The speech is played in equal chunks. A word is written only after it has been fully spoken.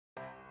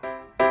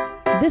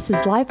This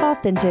is Life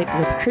Authentic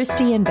with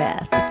Christy and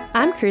Beth.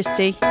 I'm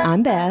Christy.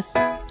 I'm Beth.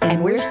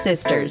 And we're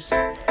sisters.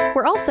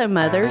 We're also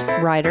mothers,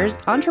 writers,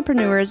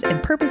 entrepreneurs,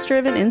 and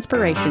purpose-driven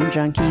inspiration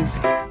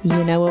junkies.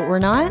 You know what we're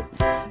not?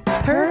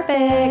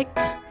 Perfect.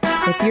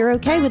 If you're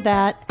okay with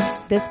that,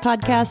 this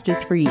podcast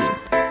is for you.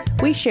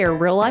 We share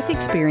real-life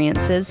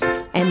experiences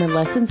and the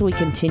lessons we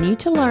continue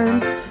to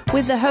learn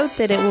with the hope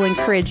that it will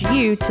encourage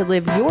you to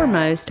live your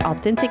most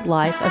authentic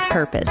life of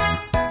purpose.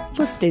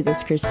 Let's do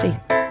this, Christy.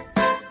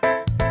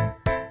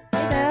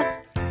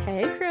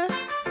 Hey,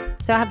 Chris.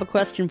 So I have a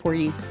question for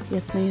you.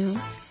 Yes,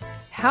 ma'am.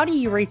 How do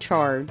you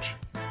recharge?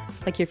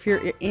 Like if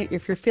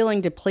you're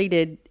feeling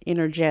depleted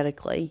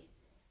energetically,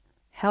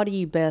 how do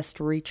you best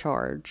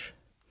recharge?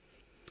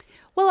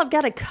 Well, I've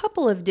got a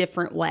couple of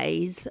different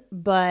ways,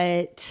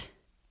 but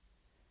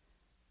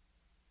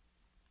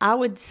I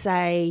would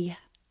say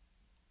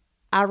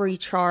I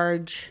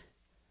recharge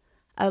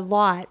a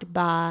lot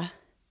by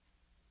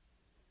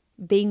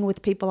being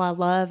with people I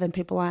love and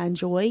people I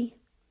enjoy.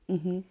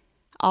 Mm-hmm.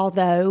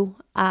 Although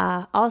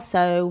I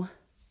also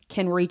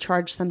can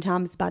recharge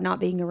sometimes by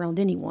not being around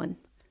anyone.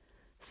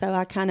 So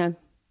I kind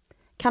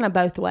of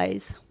both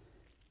ways.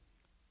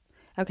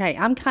 Okay,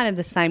 I'm kind of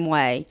the same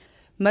way.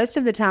 Most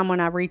of the time when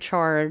I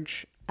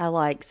recharge, I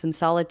like some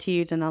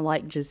solitude and I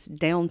like just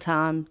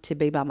downtime to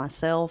be by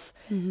myself.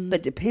 Mm-hmm.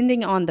 But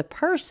depending on the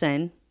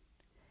person,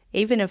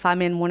 even if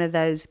I'm in one of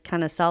those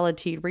kind of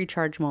solitude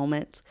recharge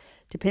moments,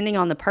 depending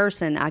on the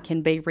person, I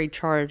can be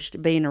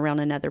recharged being around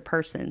another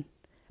person.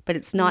 But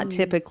it's not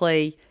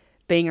typically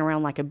being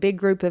around like a big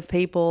group of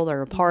people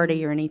or a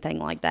party or anything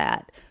like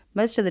that.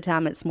 Most of the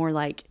time it's more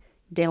like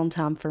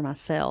downtime for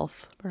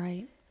myself.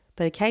 Right.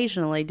 But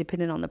occasionally,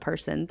 depending on the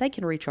person, they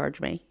can recharge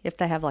me if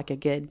they have like a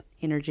good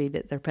energy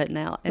that they're putting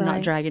out and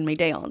not dragging me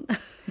down.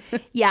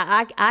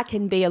 Yeah, I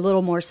can be a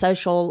little more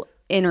social,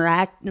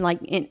 I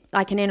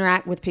can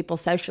interact with people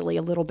socially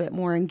a little bit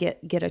more and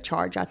get a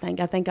charge, I think.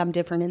 I think I'm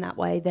different in that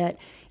way, that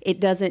it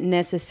doesn't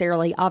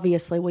necessarily,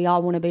 obviously we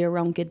all want to be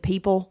around good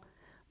people,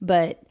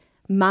 but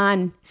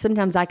mine,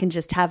 sometimes I can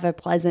just have a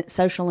pleasant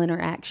social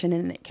interaction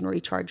and it can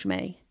recharge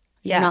me.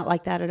 Yeah. You're not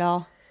like that at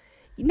all?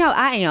 No,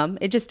 I am.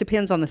 It just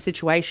depends on the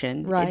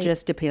situation. Right. It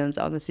just depends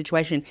on the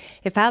situation.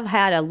 If I've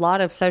had a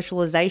lot of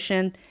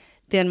socialization,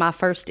 then my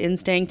first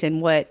instinct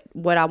and what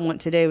I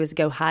want to do is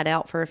go hide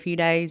out for a few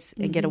days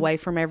and get away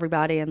from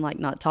everybody and like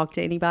not talk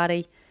to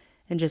anybody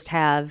and just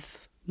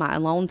have my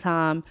alone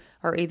time,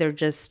 or either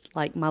just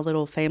like my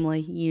little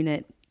family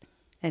unit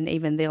and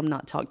even them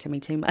not talk to me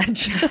too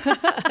much.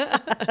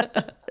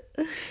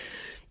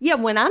 Yeah,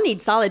 when I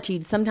need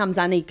solitude, sometimes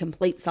I need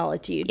complete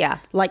solitude. Yeah.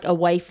 Like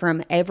away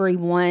from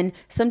everyone,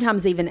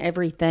 sometimes even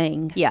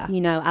everything. Yeah.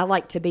 You know, I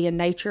like to be in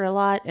nature a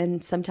lot,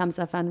 and sometimes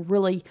I find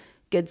really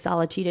good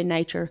solitude in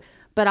nature.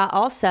 But I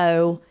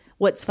also,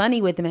 what's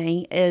funny with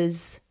me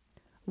is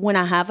when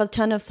I have a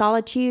ton of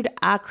solitude,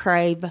 I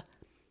crave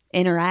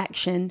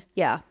interaction.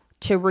 Yeah.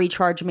 To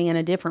recharge me in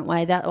a different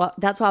way.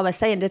 That's why I was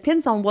saying, it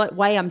depends on what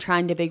way I'm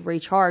trying to be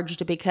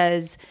recharged,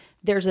 because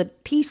there's a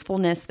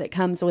peacefulness that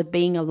comes with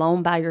being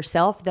alone by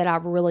yourself that I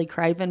really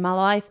crave in my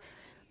life.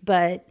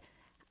 But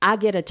I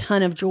get a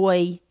ton of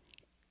joy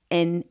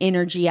and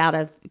energy out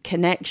of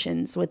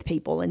connections with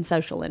people and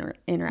social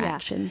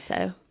interactions.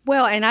 Yeah. So,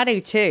 well, and I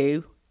do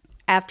too,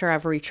 after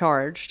I've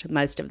recharged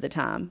most of the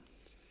time.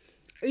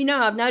 You know,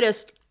 I've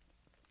noticed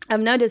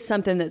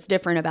something that's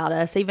different about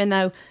us, even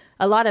though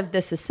a lot of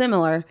this is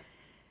similar.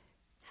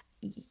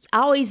 I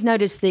always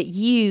notice that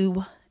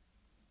you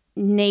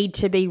need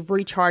to be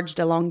recharged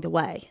along the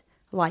way.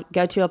 Like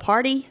go to a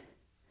party.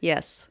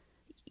 Yes.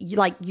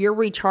 Like your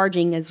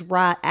recharging is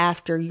right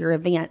after your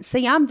event.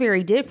 See, I'm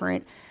very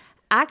different.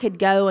 I could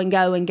go and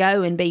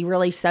be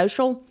really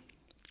social,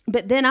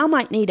 but then I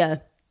might need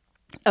a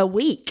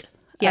week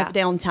of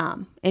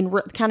downtime and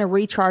kind of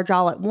recharge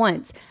all at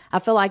once. I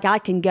feel like I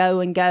can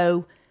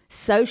go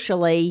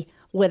socially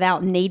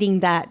without needing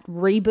that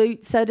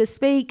reboot, so to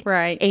speak.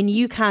 Right. And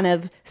you kind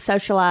of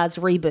socialize,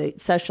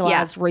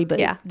 reboot.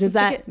 Yeah. Does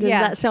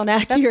that sound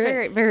accurate? That's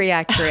very, very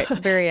accurate.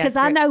 Very accurate. Because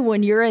I know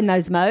when you're in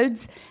those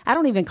modes, I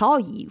don't even call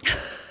you.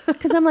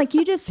 Because I'm like,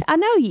 I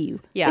know you.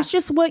 Yeah. It's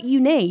just what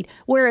you need.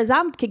 Whereas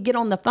I could get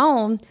on the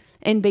phone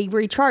and be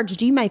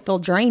recharged. You may feel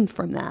drained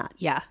from that.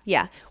 Yeah.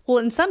 Yeah. Well,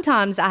 and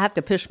sometimes I have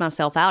to push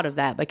myself out of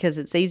that because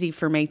it's easy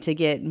for me to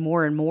get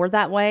more and more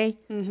that way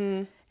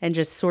and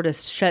just sort of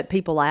shut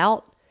people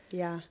out.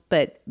 Yeah.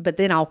 But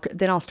then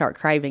I'll start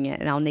craving it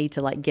and I'll need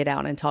to like get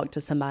out and talk to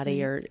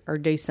somebody or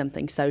do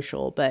something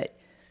social. But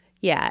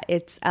yeah,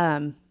 it's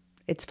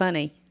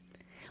funny.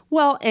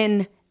 Well,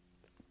 and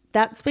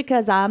that's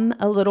because I'm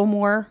a little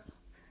more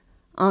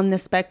on the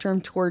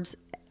spectrum towards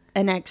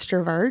an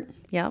extrovert.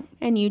 Yeah.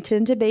 And you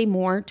tend to be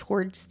more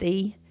towards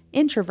the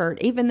introvert,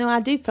 even though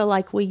I do feel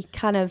like we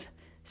kind of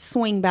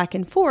swing back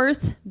and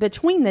forth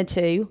between the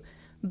two.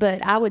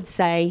 But I would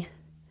say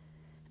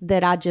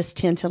that I just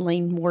tend to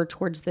lean more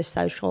towards the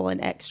social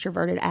and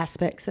extroverted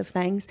aspects of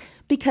things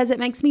because it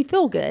makes me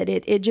feel good.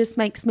 It just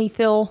makes me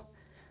feel,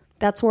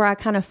 that's where I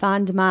kind of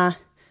find my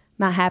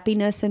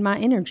happiness and my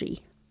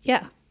energy.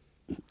 Yeah.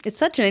 It's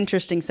such an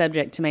interesting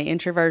subject to me,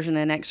 introversion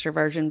and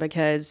extroversion,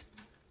 because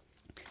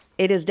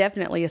it is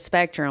definitely a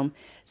spectrum.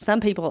 Some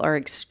people are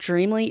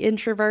extremely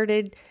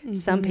introverted. Mm-hmm.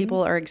 Some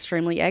people are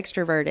extremely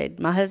extroverted.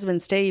 My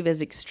husband, Steve,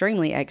 is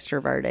extremely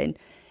extroverted.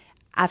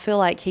 I feel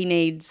like he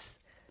needs,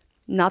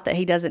 not that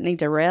he doesn't need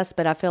to rest,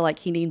 but I feel like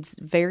he needs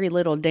very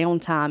little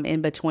downtime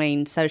in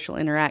between social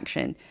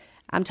interaction.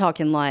 I'm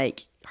talking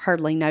like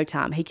hardly no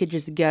time. He could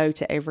just go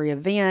to every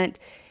event.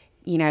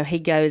 You know, he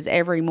goes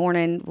every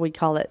morning. We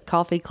call it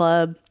coffee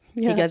club.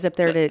 Yeah. He goes up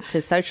there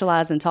to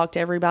socialize and talk to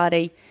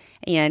everybody.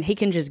 And he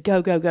can just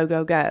go, go, go,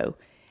 go, go.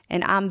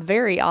 And I'm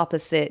very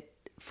opposite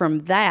from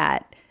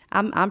that.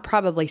 I'm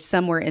probably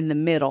somewhere in the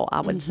middle,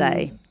 I would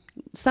say.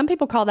 Some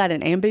people call that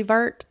an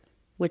ambivert,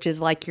 which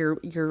is like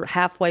you're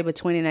halfway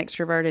between an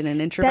extrovert and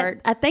an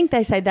introvert. I think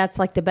they say that's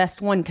like the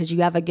best one because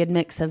you have a good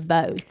mix of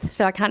both.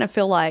 So I kind of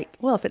feel like,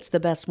 well, if it's the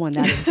best one,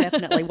 that is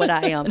definitely what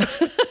I am.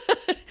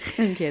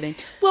 I'm kidding.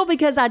 Well,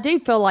 because I do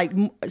feel like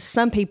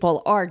some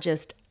people are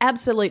just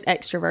absolute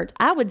extroverts.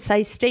 I would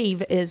say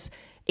Steve is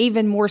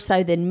even more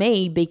so than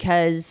me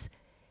because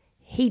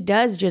he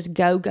does just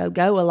go, go,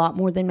 go a lot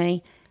more than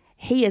me.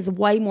 He is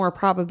way more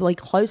probably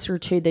closer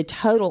to the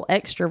total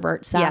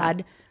extrovert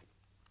side.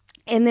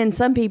 Yeah. And then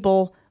some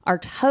people are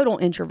total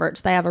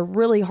introverts. They have a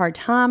really hard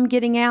time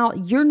getting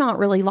out. You're not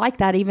really like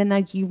that, even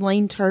though you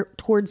lean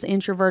towards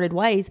introverted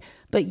ways.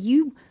 But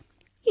you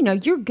know,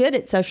 you're good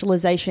at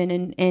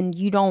socialization and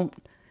you don't,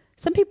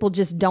 some people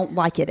just don't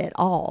like it at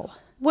all.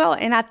 Well,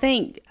 and I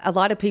think a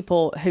lot of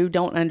people who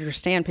don't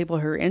understand people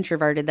who are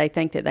introverted, they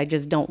think that they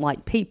just don't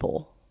like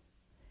people.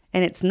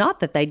 And it's not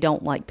that they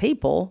don't like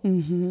people.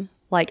 Mm-hmm.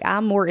 Like,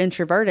 I'm more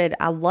introverted.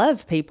 I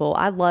love people.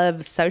 I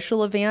love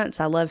social events.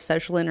 I love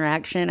social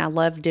interaction. I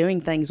love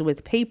doing things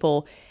with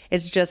people.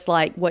 It's just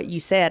like what you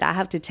said. I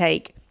have to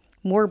take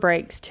more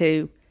breaks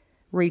to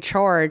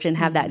recharge and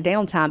have that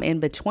downtime in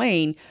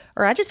between,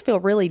 or I just feel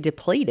really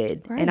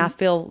depleted. Right. And I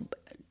feel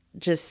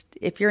just,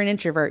 if you're an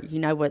introvert, you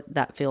know what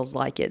that feels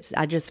like.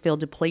 I just feel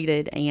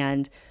depleted,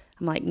 and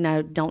I'm like,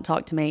 no, don't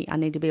talk to me. I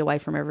need to be away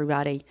from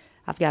everybody.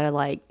 I've got to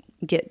like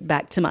get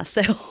back to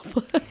myself.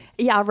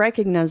 Yeah, I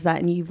recognize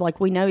that. And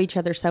we know each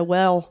other so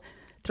well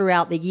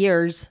throughout the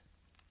years.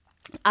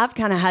 I've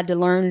kind of had to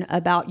learn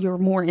about your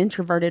more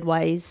introverted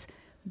ways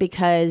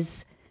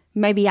because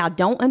maybe I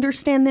don't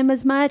understand them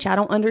as much. I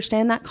don't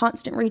understand that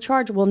constant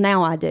recharge. Well,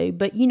 now I do.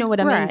 But you know what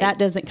I mean? That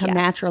doesn't come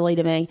naturally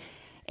to me.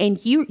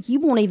 And you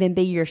won't even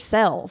be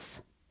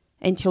yourself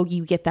until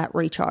you get that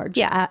recharge.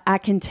 Yeah. I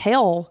can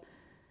tell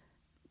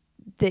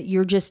that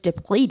you're just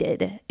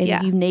depleted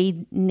and you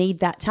need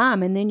that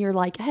time. And then you're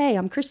like, hey,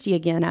 I'm Christy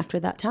again after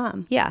that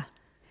time. Yeah.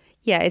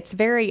 Yeah. It's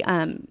very,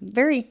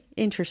 very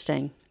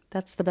interesting.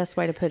 That's the best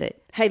way to put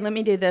it. Hey, let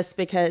me do this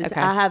because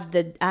I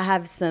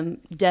have some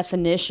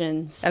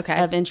definitions of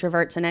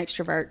introverts and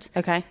extroverts.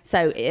 Okay.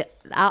 So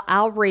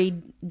I'll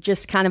read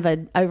just kind of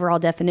an overall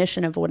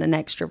definition of what an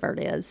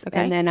extrovert is.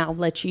 Okay. And then I'll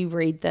let you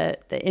read the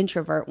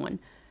introvert one.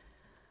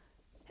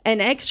 An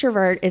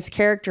extrovert is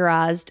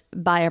characterized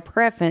by a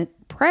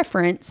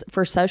preference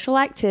for social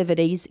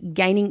activities,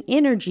 gaining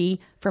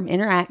energy from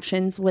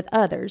interactions with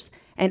others,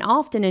 and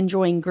often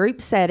enjoying group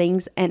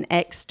settings and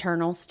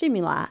external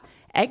stimuli.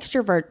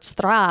 Extroverts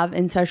thrive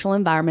in social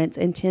environments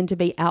and tend to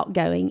be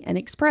outgoing and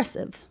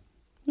expressive.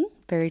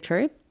 Very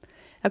true.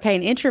 Okay,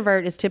 an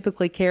introvert is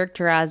typically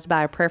characterized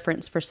by a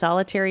preference for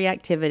solitary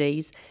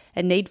activities,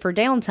 a need for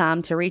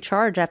downtime to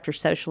recharge after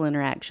social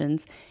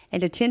interactions,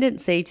 and a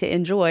tendency to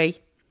enjoy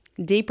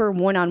deeper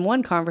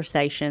one-on-one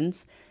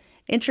conversations.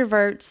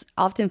 Introverts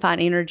often find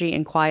energy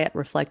in quiet,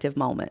 reflective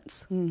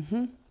moments.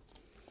 Mm-hmm.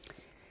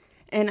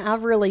 And I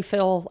really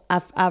feel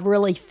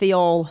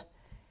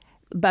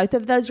both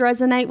of those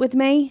resonate with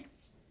me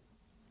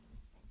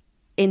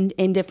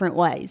in different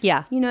ways.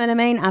 Yeah. You know what I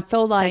mean? I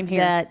feel like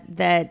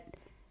that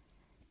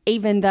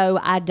even though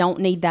I don't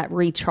need that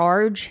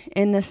recharge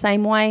in the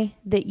same way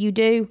that you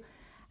do,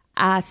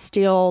 I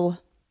still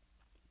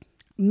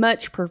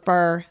much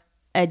prefer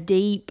a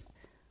deep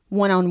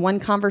one-on-one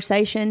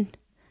conversation.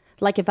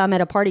 Like if I'm at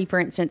a party, for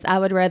instance, I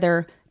would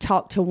rather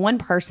talk to one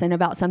person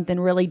about something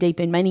really deep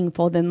and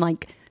meaningful than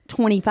like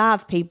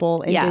 25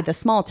 people and do the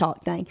small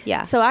talk thing.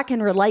 Yeah. So I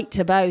can relate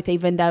to both,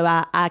 even though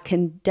I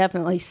can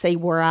definitely see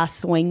where I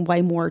swing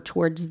way more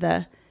towards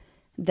the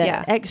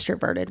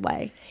extroverted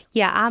way.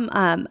 Yeah,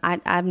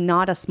 I'm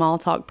not a small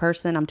talk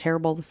person. I'm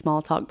terrible with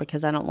small talk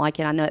because I don't like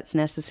it. I know it's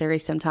necessary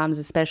sometimes,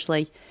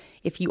 especially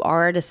if you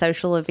are at a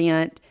social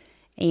event,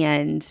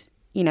 and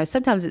you know,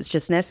 sometimes it's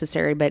just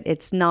necessary, but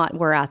it's not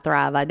where I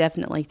thrive. I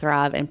definitely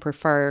thrive and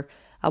prefer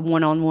a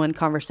one-on-one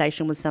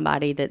conversation with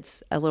somebody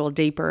that's a little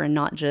deeper and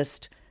not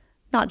just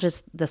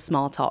the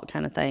small talk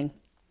kind of thing.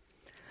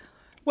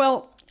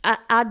 Well,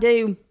 I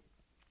do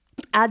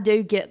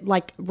get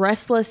like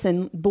restless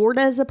and bored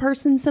as a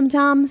person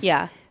sometimes.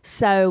 Yeah.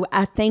 So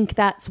I think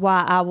that's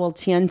why I will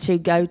tend to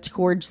go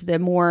towards the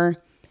more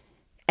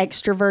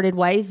extroverted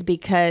ways,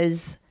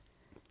 because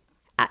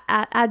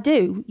I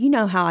do. You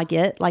know how I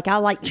get. Like, I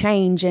like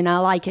change and I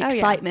like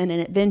excitement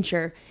and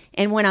adventure.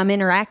 And when I'm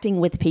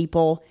interacting with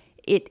people,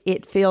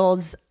 it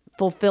feels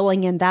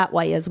fulfilling in that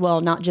way as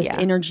well, not just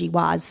energy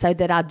wise, so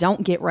that I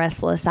don't get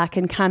restless. I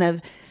can kind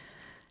of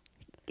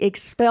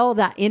expel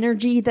that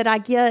energy that I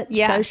get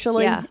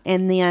socially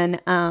and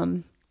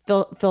then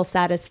feel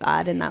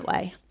satisfied in that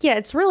way. Yeah,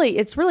 it's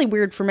really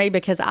weird for me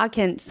because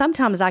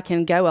sometimes I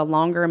can go a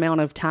longer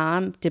amount of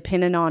time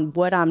depending on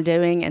what I'm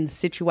doing and the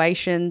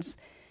situations.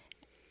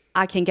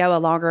 I can go a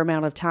longer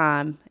amount of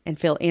time and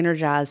feel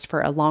energized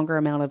for a longer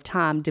amount of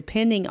time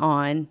depending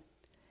on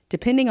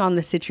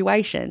the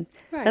situation.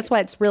 Right. That's why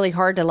it's really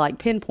hard to like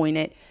pinpoint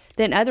it.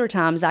 Then other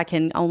times I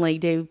can only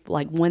do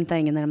like one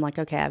thing and then I'm like,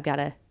 okay, I've got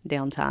a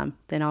downtime.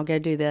 Then I'll go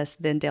do this,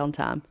 then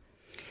downtime.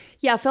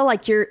 Yeah, I feel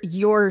like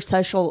your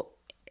social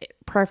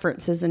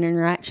preferences and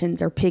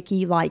interactions are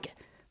picky like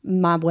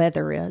my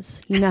weather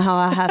is. You know how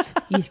I have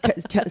you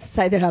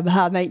say that I'm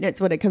high maintenance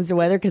when it comes to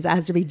weather because it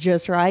has to be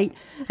just right.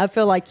 I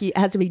feel like it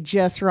has to be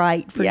just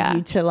right for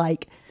you to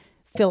like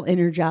feel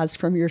energized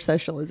from your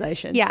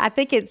socialization. Yeah, I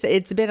think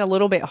it's been a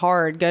little bit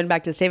hard, going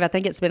back to Steve, I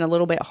think it's been a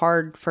little bit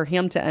hard for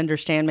him to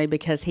understand me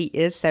because he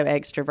is so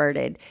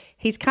extroverted.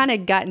 He's kind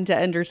of gotten to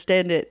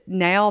understand it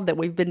now that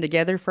we've been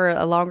together for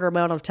a longer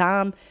amount of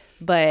time.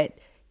 But,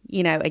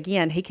 you know,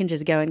 again, he can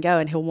just go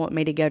and he'll want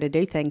me to go to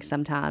do things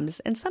sometimes.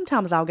 And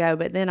sometimes I'll go,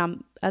 but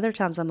then other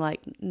times I'm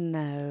like,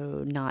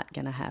 no, not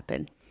going to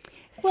happen.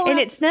 Well, and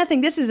it's nothing.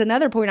 This is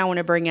another point I want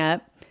to bring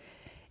up.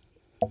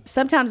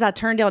 Sometimes I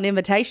turn down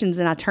invitations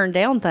and I turn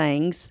down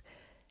things.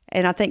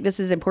 And I think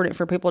this is important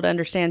for people to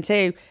understand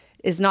too,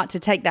 is not to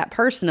take that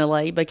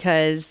personally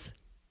because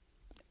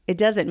it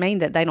doesn't mean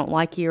that they don't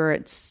like you or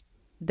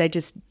they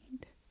just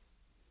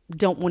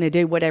don't want to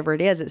do whatever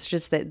it is. It's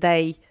just that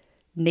they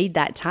need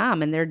that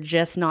time and they're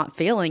just not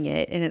feeling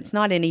it. And it's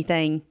not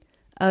anything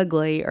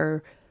ugly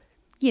or,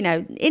 you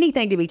know,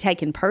 anything to be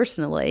taken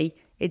personally.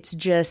 It's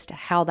just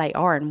how they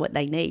are and what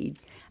they need.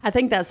 I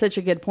think that's such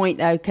a good point,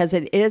 though, because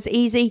it is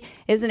easy.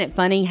 Isn't it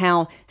funny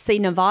how,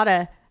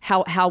 Nevada,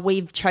 how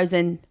we've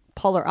chosen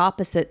polar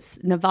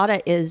opposites?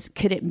 Nevada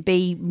couldn't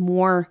be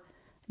more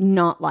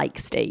not like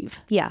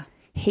Steve. Yeah.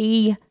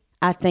 He,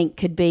 I think,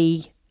 could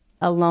be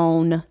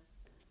alone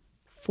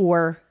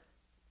for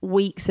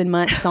weeks and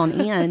months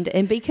on end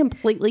and be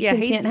completely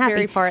content he's and happy.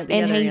 Very far at the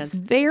other end. And he's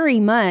very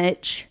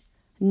much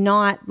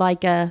not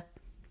like a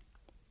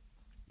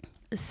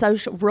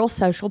real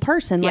social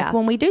person. Like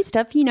when we do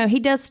stuff, you know, he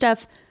does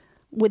stuff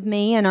with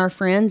me and our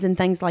friends and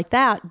things like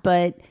that,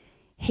 but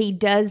he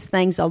does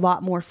things a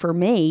lot more for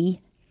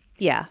me.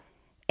 Yeah.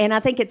 And I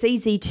think it's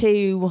easy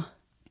to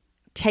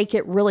take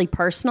it really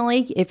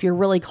personally if you're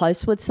really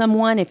close with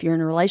someone, if you're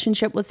in a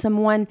relationship with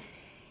someone,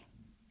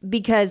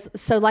 because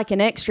like an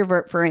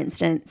extrovert, for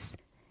instance,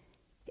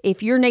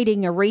 if you're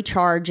needing a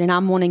recharge and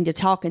I'm wanting to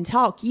talk,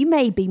 you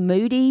may be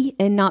moody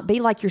and not be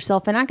like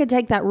yourself. And I could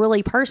take that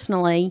really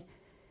personally.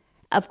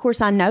 Of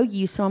course, I know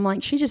you, so I'm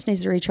like, she just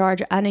needs to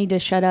recharge. I need to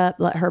shut up,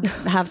 let her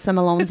have some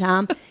alone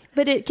time.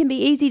 But it can be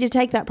easy to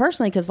take that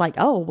personally because, like,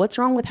 oh, what's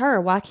wrong with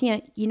her? Why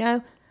can't, you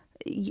know,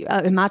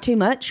 am I too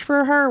much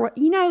for her?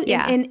 You know,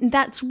 and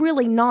that's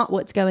really not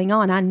what's going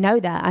on. I know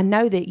that. I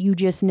know that you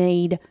just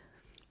need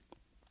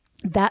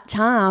that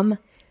time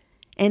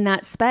and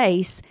that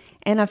space.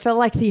 And I feel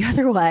like the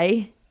other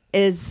way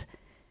is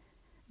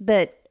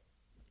that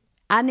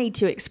I need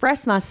to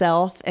express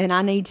myself and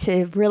I need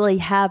to really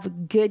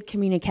have good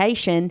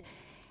communication.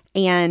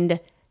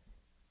 And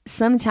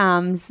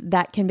sometimes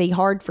that can be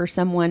hard for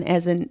someone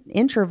as an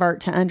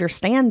introvert to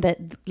understand that,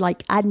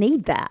 like, I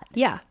need that.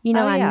 Yeah. You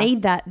know, I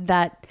need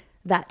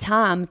that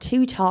time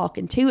to talk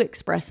and to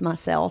express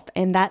myself.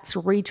 And that's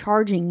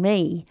recharging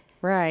me.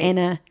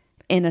 Right.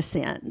 In a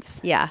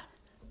sense. Yeah.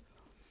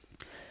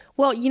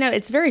 Well, you know,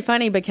 it's very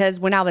funny because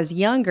when I was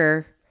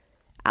younger,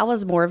 I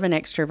was more of an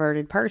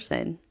extroverted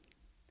person.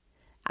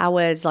 I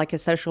was like a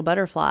social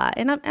butterfly,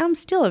 and I'm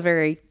still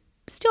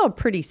a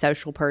pretty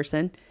social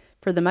person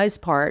for the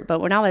most part.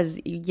 But when I was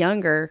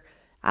younger,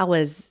 I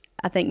was,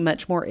 I think,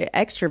 much more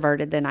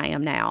extroverted than I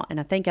am now. And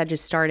I think I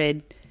just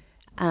started,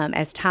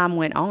 as time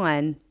went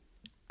on,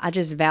 I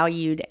just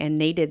valued and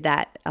needed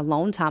that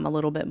alone time a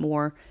little bit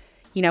more.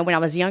 You know, when I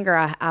was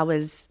younger, I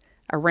was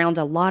around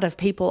a lot of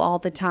people all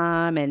the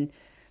time and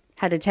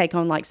had to take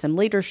on like some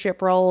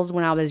leadership roles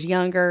when I was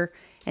younger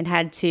and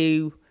had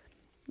to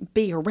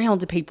be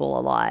around people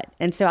a lot.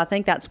 And so I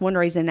think that's one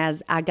reason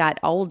as I got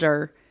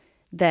older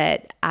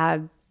that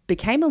I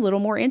became a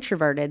little more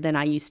introverted than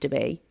I used to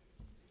be.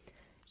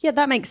 Yeah,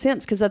 that makes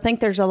sense because I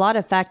think there's a lot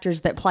of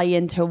factors that play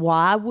into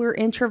why we're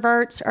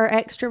introverts or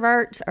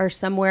extroverts or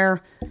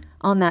somewhere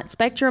on that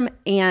spectrum.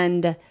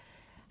 And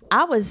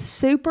I was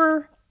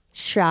super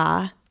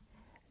shy,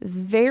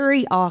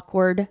 very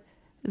awkward,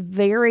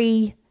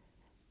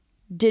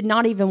 did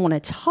not even want to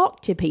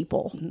talk to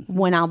people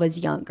when I was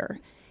younger.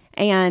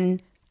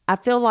 And I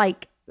feel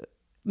like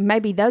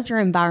maybe those are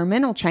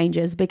environmental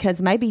changes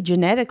because maybe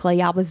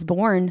genetically I was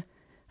born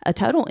a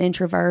total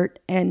introvert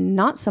and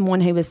not someone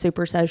who was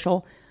super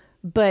social.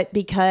 But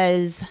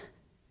because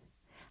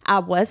I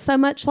was so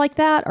much like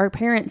that, our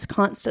parents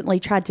constantly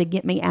tried to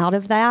get me out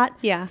of that.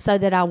 Yeah. So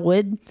that I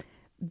would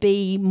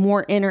be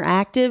more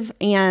interactive.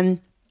 And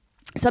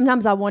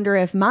sometimes I wonder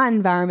if my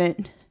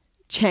environment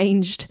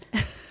changed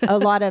a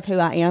lot of who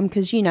I am,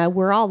 because, you know,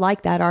 we're all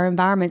like that. Our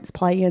environments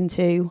play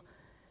into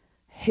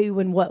who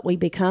and what we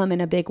become in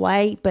a big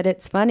way. But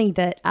it's funny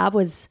that I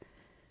was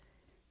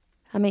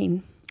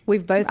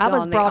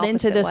brought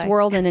into this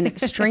world in an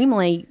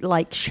extremely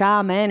like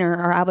shy manner,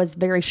 or I was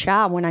very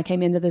shy when I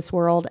came into this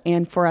world.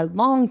 And for a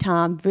long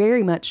time,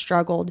 very much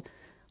struggled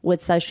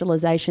with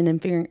socialization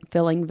and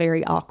feeling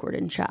very awkward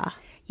and shy.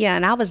 Yeah.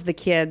 And I was the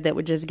kid that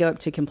would just go up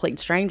to complete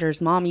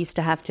strangers. Mom used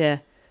to have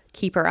to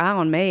keep her eye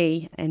on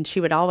me, and she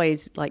would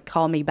always like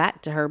call me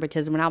back to her,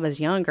 because when I was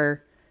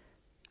younger,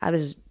 I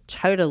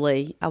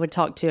would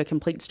talk to a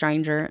complete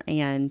stranger,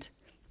 and,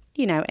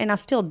 you know, and I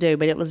still do,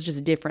 but it was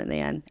just different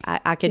then.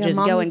 I could just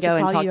go and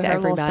talk to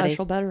everybody.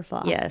 Social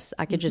butterfly. Yes.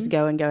 I could just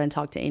go and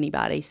talk to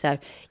anybody. So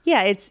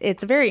yeah,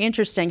 it's very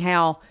interesting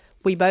how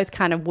we both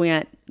kind of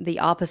went the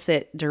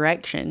opposite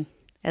direction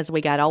as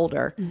we got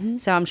older.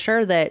 So I'm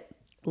sure that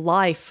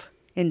life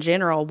in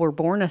general, we're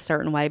born a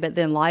certain way, but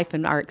then life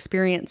and our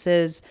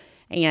experiences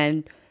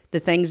and the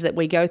things that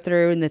we go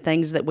through and the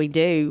things that we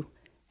do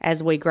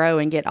as we grow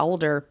and get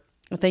older,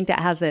 I think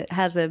that has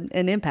an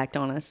impact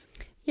on us.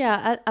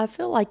 Yeah, I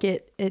feel like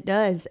it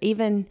does.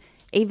 Even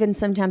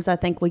sometimes I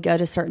think we go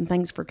to certain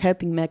things for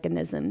coping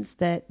mechanisms,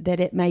 that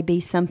it may be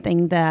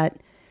something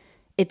that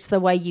it's the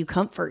way you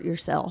comfort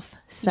yourself.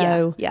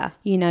 So, yeah.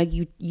 You know,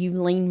 you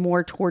lean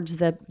more towards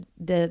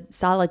the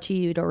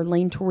solitude, or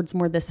lean towards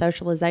more the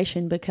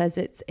socialization, because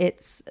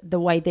it's the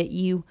way that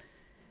you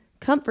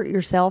comfort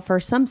yourself, or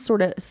some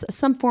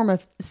form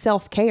of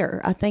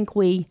self-care. I think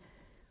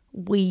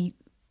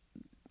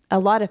a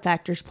lot of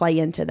factors play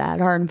into that.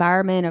 Our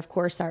environment, of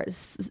course, our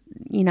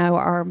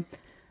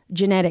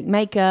genetic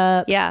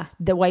makeup,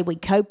 the way we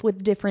cope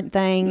with different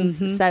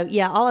things. So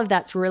yeah, all of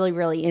that's really,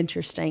 really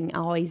interesting. I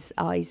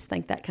always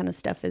think that kind of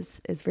stuff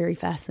is very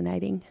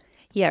fascinating.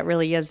 Yeah, it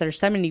really is. There's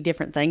so many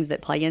different things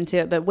that play into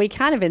it, but we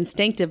kind of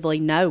instinctively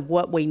know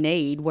what we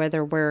need,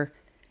 whether we're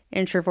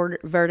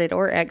introverted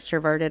or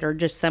extroverted or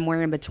just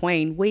somewhere in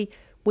between.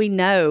 We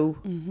know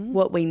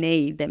what we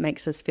need that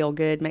makes us feel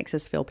good, makes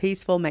us feel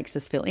peaceful, makes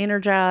us feel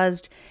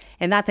energized.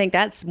 And I think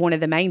that's one of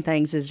the main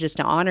things, is just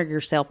to honor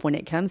yourself when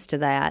it comes to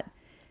that,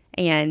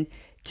 and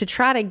to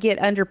try to get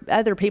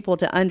other people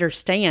to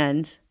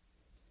understand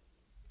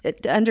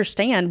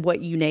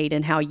what you need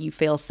and how you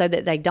feel, so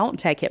that they don't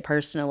take it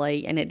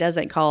personally and it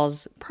doesn't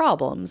cause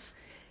problems.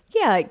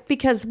 Yeah,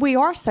 because we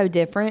are so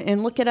different.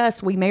 And look at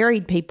us. We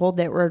married people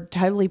that were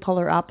totally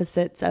polar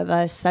opposites of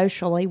us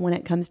socially when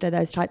it comes to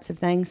those types of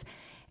things.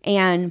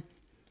 And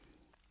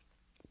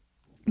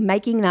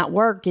making that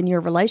work in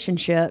your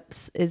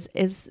relationships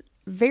is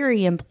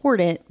very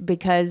important,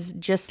 because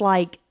just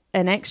like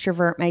an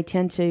extrovert may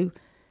tend to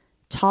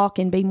talk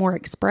and be more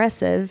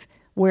expressive,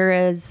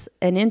 whereas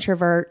an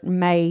introvert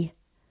may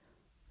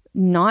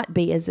not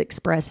be as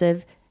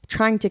expressive,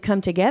 trying to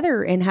come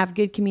together and have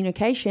good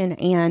communication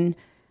and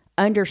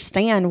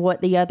understand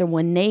what the other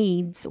one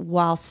needs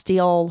while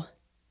still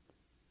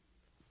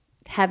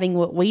having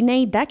what we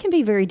need, that can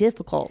be very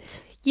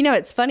difficult. You know,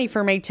 it's funny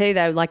for me too,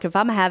 though. Like if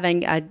I'm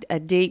having a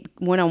deep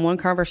one-on-one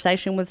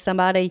conversation with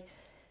somebody,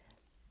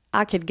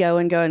 I could go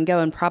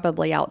and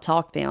probably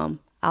out-talk them.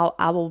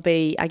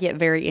 I get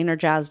very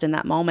energized in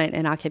that moment,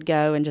 and I could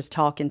go and just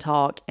talk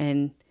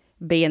and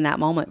be in that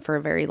moment for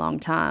a very long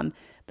time.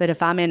 But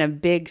if I'm in a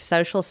big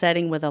social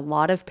setting with a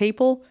lot of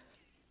people,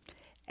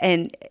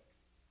 and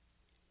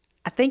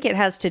I think it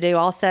has to do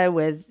also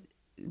with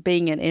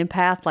being an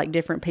empath, like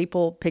different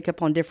people pick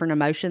up on different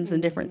emotions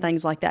and different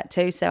things like that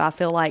too. So I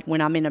feel like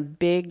when I'm in a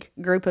big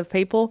group of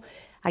people,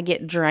 I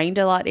get drained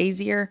a lot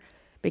easier,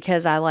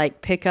 because I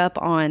like pick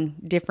up on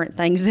different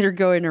things that are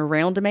going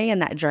around me,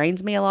 and that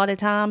drains me a lot of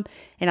time.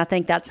 And I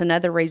think that's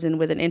another reason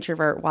with an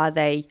introvert why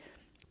they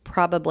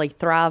probably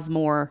thrive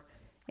more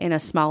in a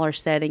smaller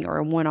setting or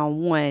a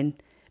one-on-one,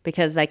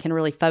 because they can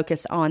really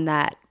focus on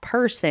that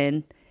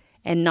person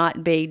and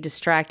not be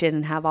distracted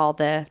and have all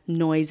the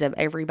noise of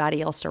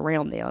everybody else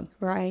around them.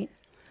 Right.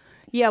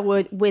 Yeah,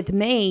 with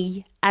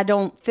me, I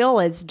don't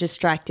feel as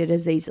distracted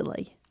as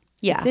easily.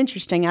 Yeah. It's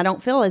interesting. I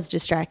don't feel as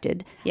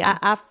distracted. Yeah.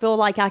 I feel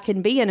like I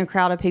can be in a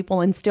crowd of people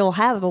and still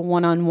have a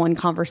one-on-one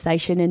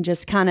conversation and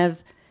just kind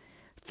of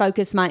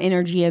focus my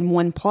energy in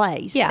one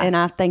place. Yeah. And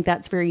I think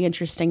that's very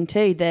interesting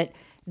too,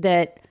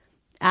 that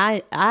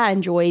I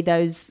enjoy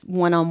those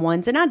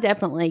one-on-ones, and I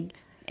definitely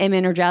am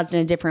energized in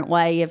a different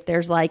way if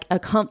there's like a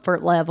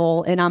comfort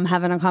level and I'm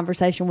having a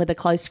conversation with a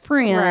close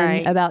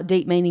friend about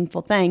deep,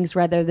 meaningful things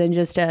rather than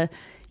just a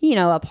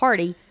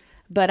party.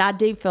 But I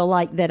do feel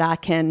like that I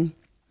can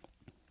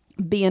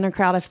be in a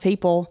crowd of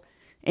people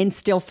and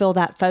still feel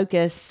that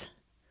focus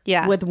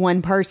with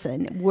one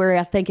person, where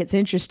I think it's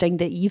interesting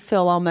that you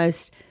feel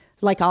almost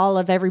like all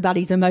of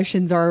everybody's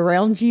emotions are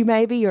around you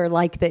maybe, or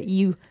like that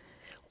you...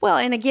 Well,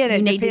 and again,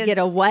 you need to get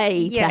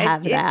away to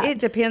have that. It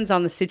depends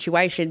on the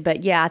situation,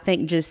 but yeah, I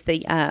think just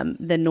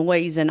the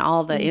noise and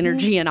all the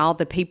energy and all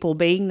the people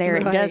being there,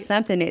 it does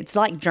something. It's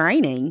like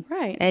draining,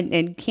 right? And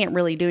you can't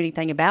really do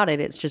anything about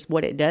it. It's just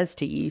what it does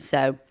to you.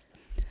 So,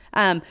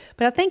 but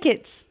I think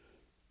it's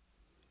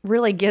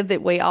really good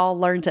that we all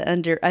learn to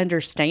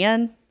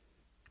understand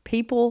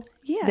people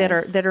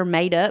that are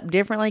made up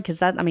differently, because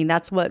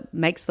that's what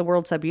makes the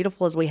world so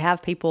beautiful. Is we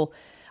have people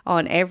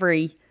on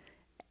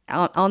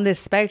on this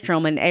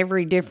spectrum and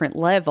every different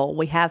level.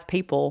 We have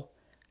people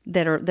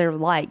they're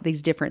like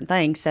these different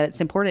things. So it's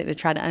important to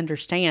try to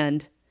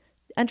understand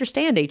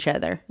each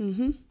other,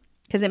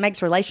 because it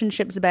makes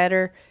relationships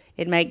better.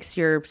 It makes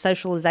your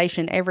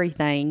socialization,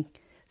 everything,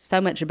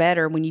 so much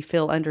better when you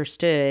feel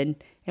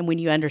understood and when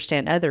you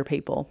understand other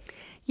people.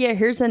 Yeah,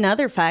 here's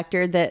another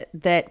factor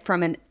that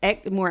from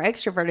a more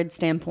extroverted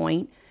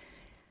standpoint,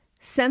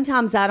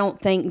 sometimes I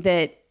don't think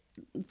that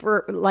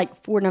for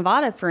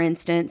Nevada, for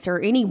instance, or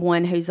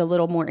anyone who's a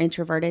little more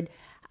introverted,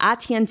 I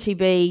tend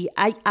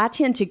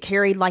to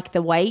carry like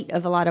the weight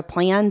of a lot of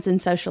plans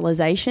and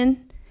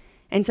socialization.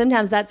 And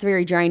sometimes that's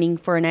very draining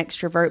for an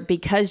extrovert,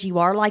 because you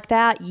are like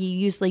that. You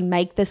usually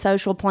make the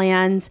social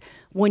plans.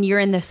 When you're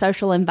in the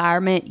social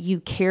environment, you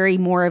carry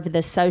more of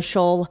the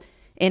social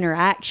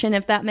interaction,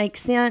 if that makes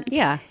sense.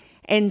 Yeah.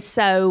 And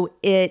so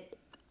it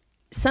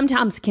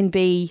sometimes can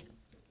be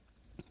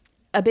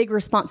a big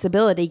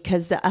responsibility,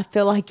 because I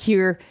feel like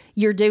you're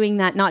doing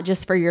that not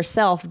just for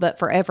yourself, but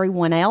for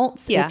everyone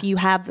else. Yeah. If you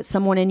have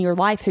someone in your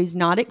life who's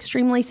not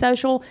extremely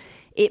social,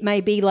 it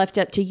may be left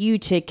up to you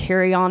to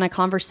carry on a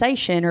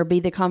conversation or be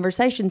the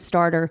conversation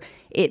starter.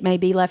 It may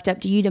be left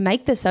up to you to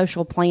make the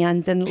social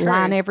plans and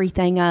line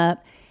everything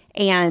up.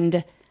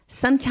 And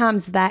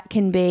sometimes that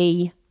can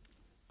be,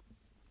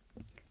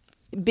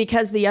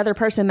 because the other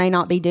person may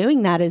not be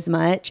doing that as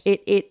much,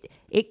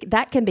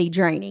 that can be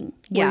draining.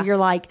 Where you're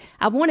like,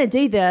 I want to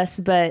do this,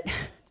 but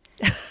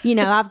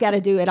I've got to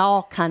do it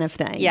all, kind of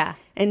thing. Yeah.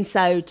 And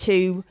so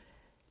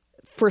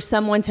for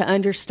someone to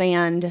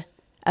understand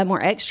a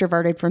more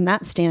extroverted from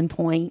that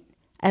standpoint,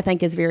 I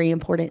think is very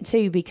important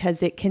too,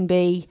 because it can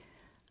be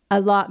a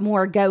lot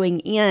more going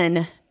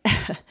into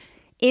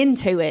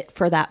it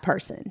for that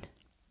person.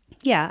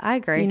 Yeah, I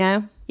agree.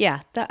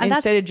 Yeah.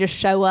 Instead of just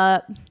show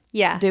up.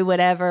 Yeah. Do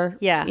whatever.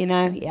 Yeah.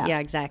 Yeah. Yeah,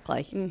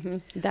 exactly.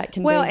 Mm-hmm. That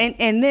can be.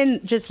 And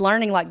then just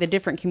learning like the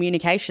different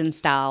communication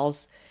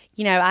styles.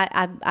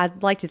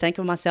 I'd like to think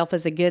of myself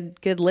as a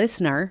good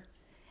listener.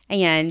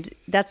 And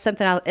that's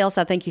something else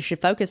I think you should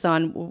focus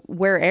on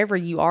wherever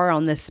you are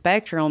on this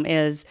spectrum,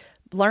 is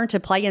learn to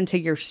play into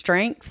your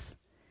strengths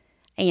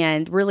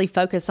and really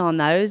focus on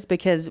those,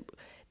 because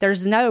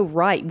there's no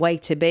right way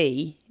to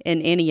be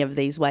in any of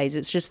these ways.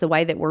 It's just the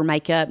way that we're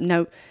made up,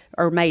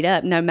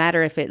 no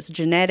matter if it's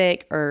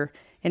genetic or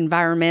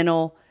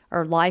environmental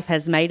or life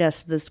has made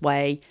us this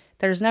way.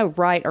 There's no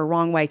right or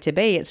wrong way to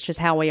be. It's just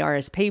how we are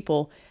as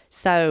people.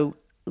 So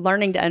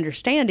learning to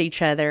understand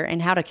each other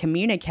and how to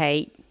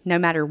communicate no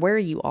matter where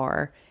you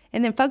are,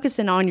 and then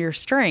focusing on your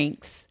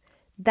strengths,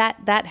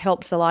 that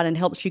helps a lot and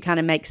helps you kind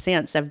of make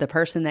sense of the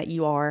person that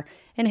you are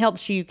and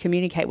helps you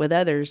communicate with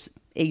others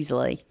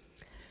easily.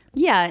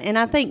 Yeah, and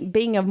I think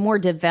being a more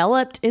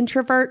developed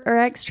introvert or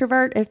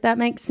extrovert, if that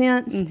makes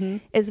sense,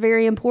 is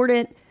very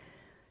important.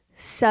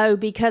 So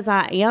because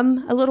I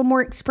am a little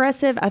more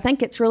expressive, I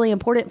think it's really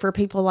important for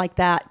people like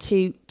that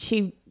to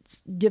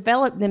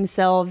develop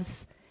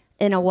themselves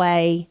in a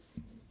way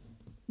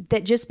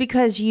that just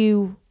because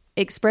you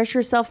express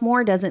yourself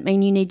more doesn't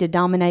mean you need to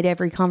dominate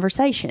every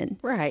conversation.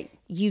 Right.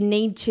 You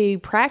need to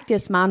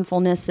practice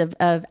mindfulness of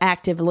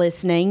active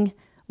listening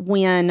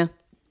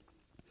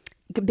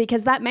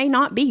because that may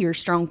not be your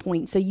strong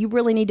point. So you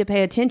really need to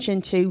pay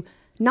attention to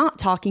not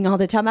talking all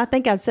the time. I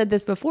think I've said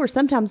this before.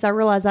 Sometimes I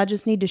realize I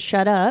just need to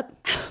shut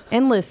up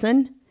and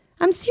listen.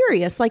 I'm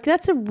serious. Like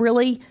that's a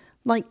really,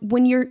 like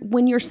when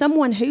you're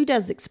someone who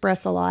does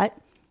express a lot,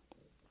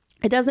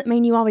 it doesn't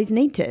mean you always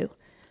need to.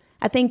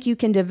 I think you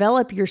can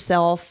develop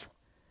yourself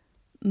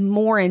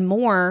more and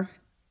more.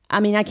 I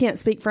mean, I can't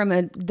speak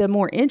from the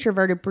more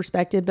introverted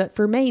perspective, but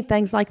for me,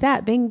 things like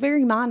that, being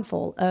very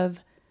mindful of,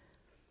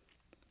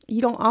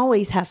 you don't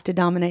always have to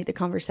dominate the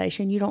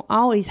conversation. You don't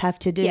always have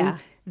to do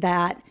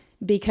that,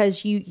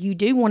 because you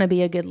do want to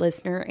be a good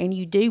listener and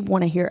you do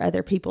want to hear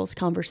other people's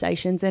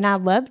conversations. And I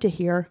love to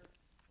hear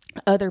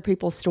other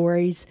people's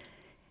stories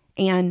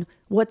and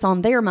what's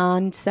on their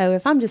mind. So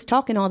if I'm just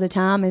talking all the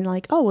time and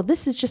like, oh, well,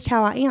 this is just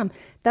how I am,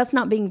 that's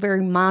not being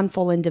very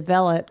mindful and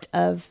developed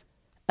of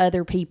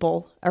other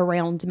people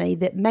around me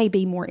that may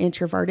be more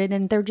introverted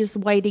and they're just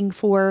waiting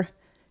for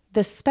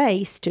the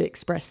space to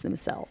express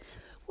themselves.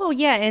 Well,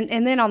 yeah.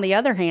 And then on the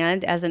other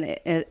hand, as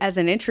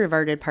an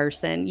introverted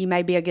person, you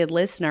may be a good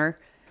listener,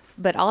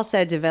 but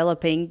also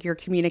developing your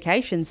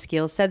communication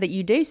skills so that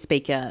you do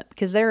speak up.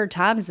 Because there are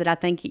times that I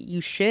think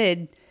you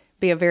should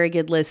be a very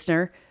good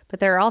listener, but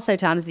there are also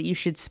times that you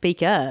should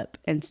speak up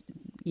and,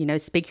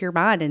 speak your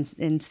mind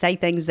and say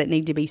things that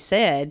need to be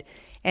said.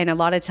 And a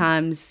lot of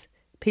times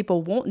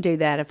people won't do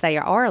that if they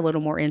are a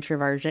little more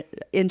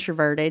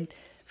introverted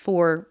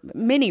for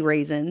many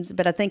reasons,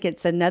 but I think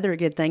it's another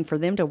good thing for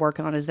them to work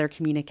on is their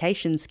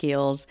communication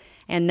skills,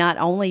 and not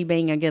only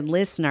being a good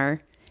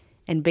listener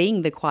and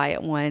being the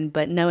quiet one,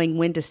 but knowing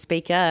when to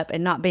speak up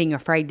and not being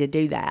afraid to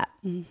do that.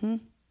 Mm-hmm.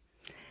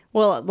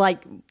 Well,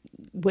 like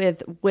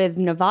with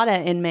Nevada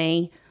and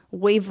me,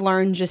 we've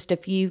learned just a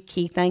few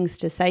key things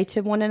to say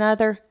to one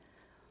another.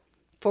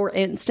 For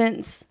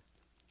instance,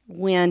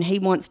 when he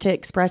wants to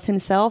express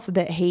himself,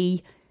 but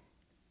he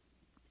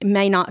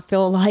may not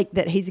feel like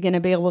that he's going to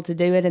be able to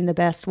do it in the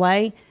best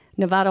way,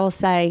 Nevada will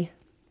say,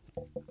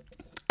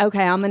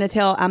 okay, I'm going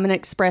to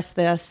express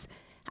this.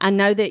 I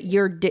know that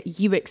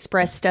you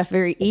express stuff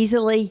very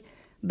easily,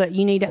 but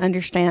you need to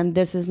understand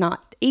this is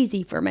not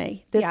easy for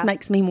me. This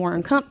makes me more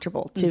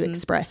uncomfortable to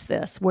express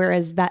this,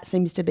 whereas that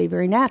seems to be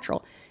very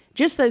natural.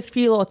 Just those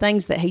few little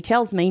things that he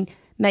tells me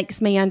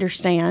makes me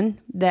understand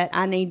that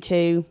I need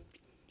to,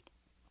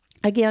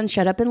 again,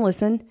 shut up and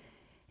listen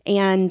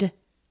and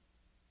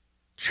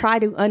try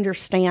to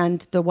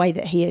understand the way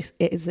that he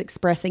is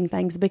expressing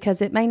things,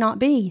 because it may not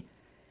be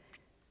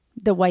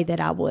the way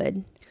that I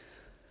would.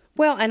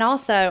 Well, and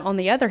also on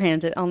the other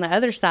hand, on the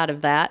other side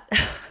of that,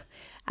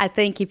 I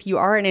think if you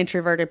are an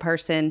introverted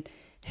person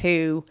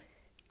who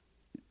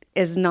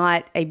is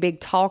not a big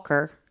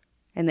talker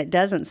and that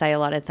doesn't say a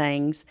lot of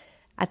things,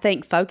 I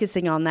think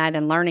focusing on that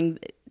and learning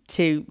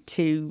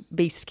to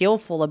be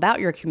skillful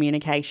about your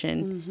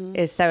communication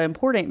is so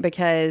important,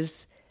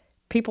 because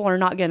people are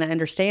not going to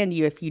understand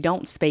you if you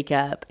don't speak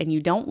up and you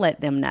don't let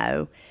them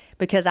know.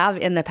 Because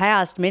in the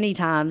past, many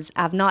times,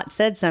 I've not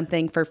said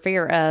something for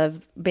fear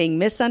of being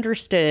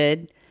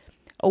misunderstood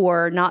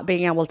or not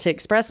being able to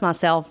express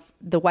myself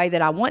the way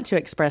that I want to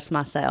express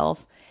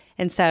myself.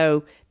 And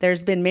so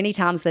there's been many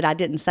times that I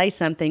didn't say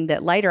something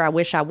that later I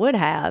wish I would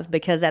have,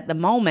 because at the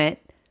moment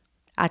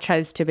I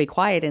chose to be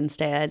quiet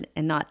instead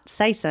and not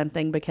say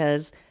something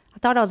because I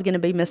thought I was going to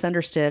be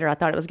misunderstood, or I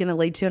thought it was going to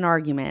lead to an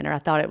argument, or I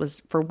thought it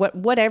was for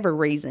whatever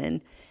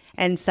reason.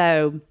 And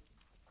so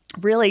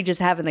really just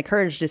having the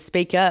courage to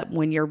speak up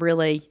when you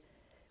really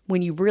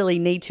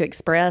need to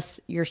express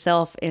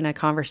yourself in a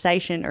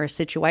conversation or a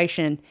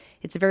situation,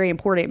 it's very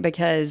important,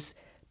 because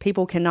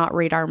people cannot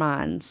read our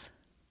minds.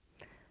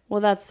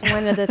 Well, that's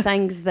one of the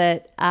things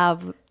that I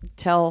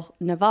tell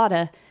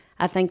Nevada.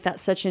 I think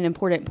that's such an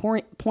important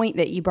point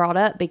that you brought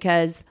up,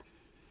 because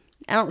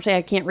I don't say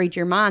I can't read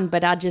your mind,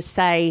 but I just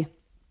say,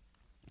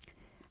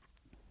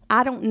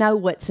 I don't know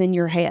what's in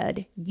your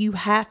head. You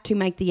have to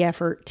make the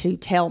effort to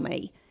tell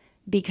me,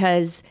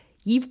 because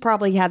you've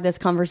probably had this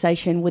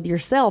conversation with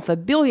yourself a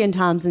billion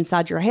times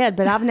inside your head,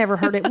 but I've never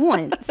heard it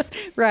once.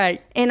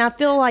 Right. And I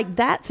feel like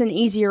that's an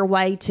easier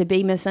way to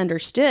be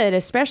misunderstood,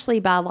 especially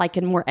by like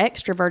a more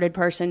extroverted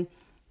person,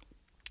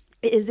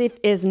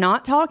 is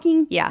not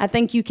talking. Yeah. I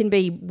think you can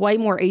be way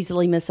more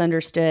easily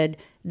misunderstood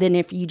than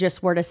if you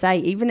just were to say,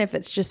 even if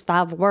it's just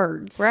 5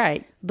 words.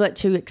 Right. But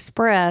to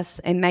express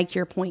and make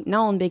your point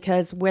known,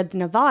 because with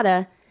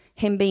Nevada,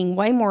 him being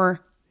way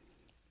more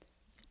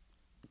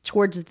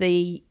towards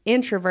the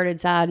introverted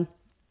side,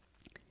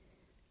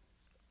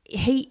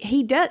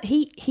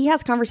 he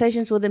has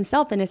conversations with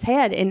himself in his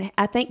head, and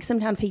I think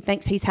sometimes he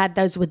thinks he's had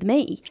those with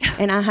me,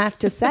 and I have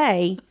to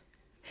say,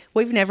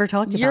 we've never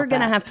talked about that. You're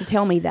going to have to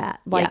tell me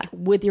that,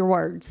 with your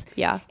words.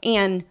 Yeah.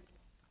 And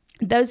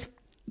those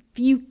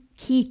few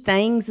key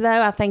things,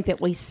 though, I think that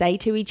we say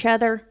to each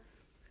other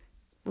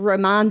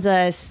reminds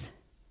us,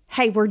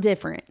 hey, we're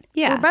different.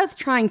 Yeah. We're both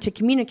trying to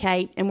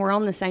communicate, and we're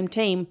on the same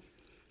team,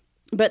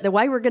 but the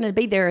way we're going to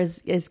be there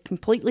is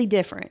completely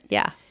different.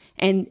 Yeah.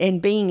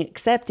 And being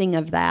accepting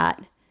of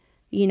that,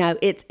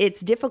 it's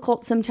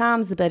difficult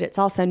sometimes, but it's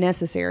also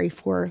necessary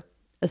for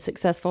a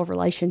successful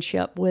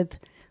relationship with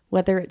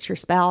whether it's your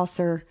spouse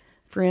or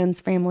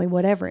friends, family,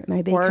 whatever it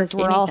may be, because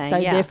we're all so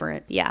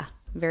different. Yeah,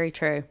 very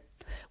true.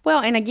 Well,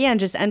 and again,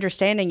 just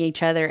understanding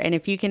each other. And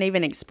if you can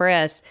even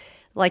express,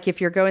 like if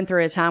you're going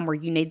through a time where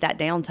you need that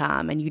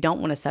downtime and you don't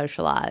want to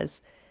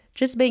socialize,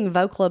 just being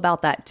vocal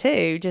about that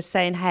too, just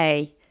saying,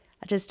 hey,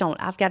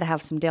 I've got to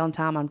have some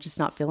downtime. I'm just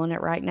not feeling it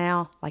right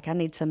now. Like I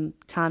need some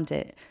time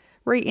to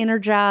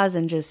re-energize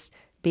and just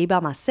be by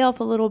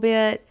myself a little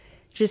bit.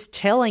 Just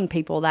telling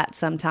people that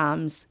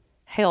sometimes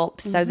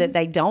helps, so that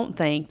they don't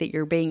think that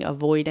you're being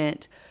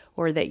avoidant,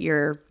 or that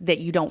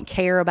you don't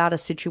care about a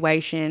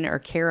situation or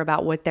care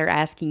about what they're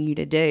asking you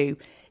to do.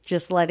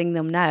 Just letting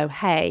them know,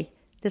 hey,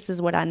 this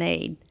is what I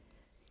need.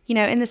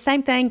 And the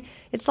same thing,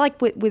 it's like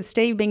with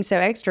Steve being so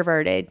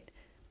extroverted,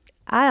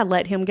 I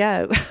let him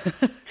go.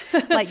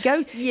 Like,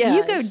 go,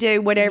 you go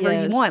do whatever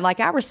you want. Like,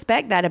 I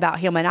respect that about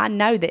him. And I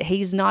know that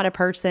he's not a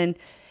person,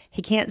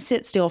 he can't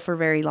sit still for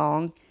very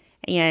long.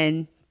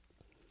 And,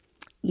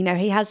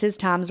 he has his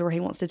times where he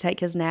wants to take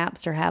his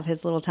naps or have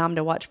his little time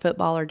to watch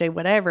football or do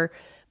whatever.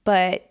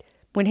 But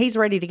when he's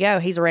ready to go,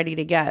 he's ready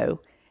to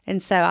go.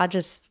 And so I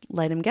just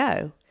let him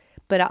go.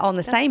 But on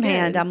the same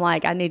hand, I'm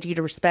like, I need you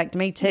to respect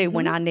me too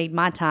when I need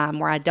my time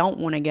where I don't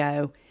want to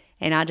go.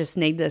 And I just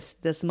need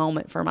this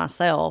moment for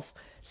myself.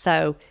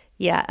 So,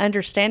 yeah,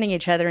 understanding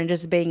each other and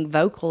just being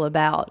vocal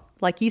about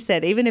Like you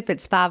said, even if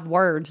it's 5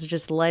 words,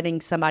 just letting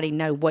somebody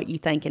know what you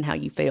think and how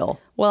you feel.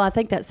 Well, I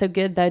think that's so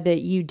good, though,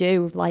 that you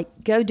do, like,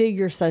 go do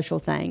your social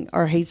thing.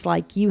 Or he's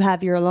like, you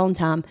have your alone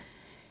time.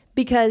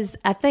 Because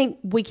I think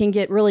we can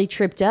get really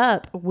tripped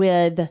up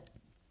with,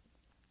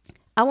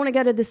 I want to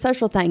go to the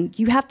social thing.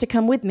 You have to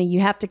come with me. You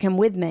have to come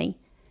with me.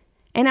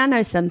 And I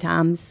know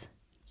sometimes,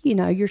 you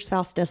know, your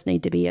spouse does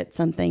need to be at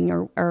something,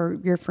 or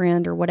your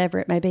friend, or whatever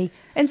it may be.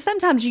 And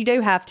sometimes you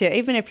do have to,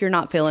 even if you're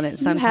not feeling it,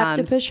 sometimes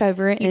you have to push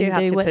over it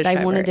and do what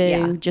they want to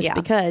do just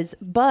because.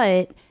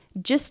 But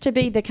just to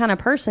be the kind of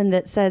person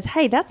that says,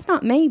 hey, that's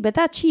not me, but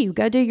that's you.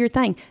 Go do your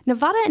thing.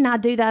 Nevada and I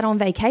do that on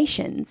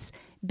vacations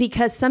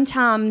because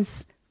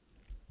sometimes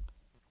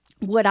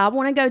what I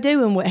want to go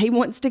do and what he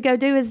wants to go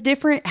do is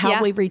different.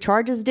 How we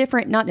recharge is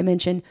different. Not to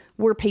mention,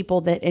 we're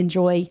people that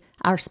enjoy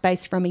our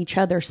space from each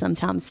other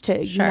sometimes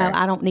too. Sure. You know,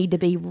 I don't need to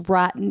be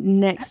right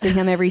next to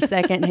him every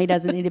second. He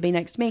doesn't need to be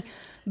next to me.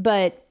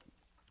 But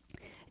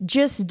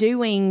just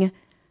doing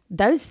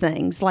those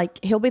things,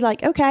 like he'll be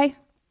like, okay,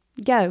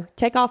 go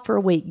take off for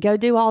a week. Go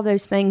do all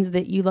those things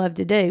that you love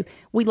to do.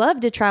 We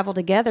love to travel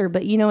together,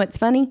 but you know what's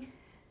funny?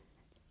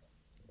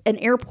 An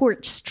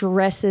airport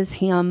stresses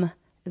him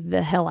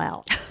the hell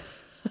out.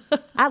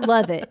 I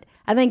love it.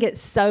 I think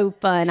it's so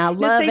fun. I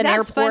love an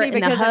airport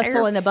and the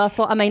hustle and the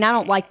bustle. I mean, I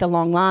don't like the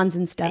long lines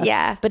and stuff.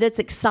 Yeah. But it's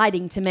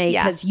exciting to me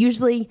because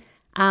usually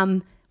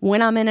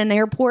when I'm in an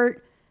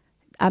airport,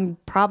 I'm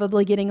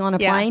probably getting on a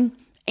plane.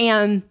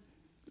 And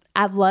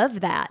I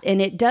love that.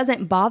 And it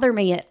doesn't bother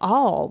me at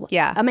all.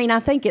 Yeah. I mean, I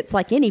think it's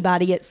like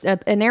anybody. It's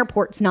an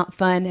airport's not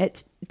fun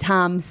at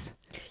times.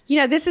 You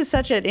know, this is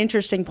such an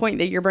interesting point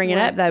that you're bringing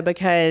up, though,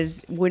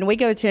 because when we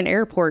go to an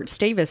airport,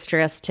 Steve is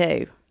stressed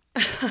too.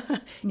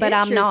 But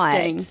I'm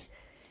not.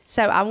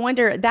 So I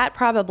wonder, that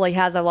probably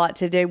has a lot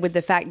to do with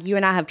the fact you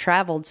and I have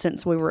traveled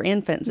since we were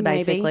infants,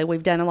 basically. Maybe.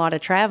 We've done a lot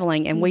of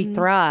traveling and we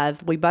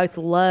thrive. We both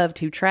love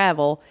to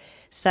travel.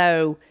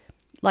 So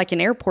like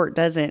an airport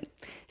doesn't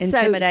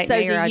intimidate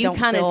me, or I don't feel... So do you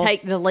kind of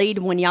take the lead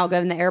when y'all go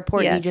in the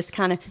airport and you just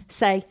kind of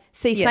say,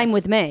 see, same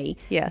with me.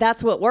 Yes.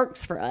 That's what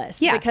works for us.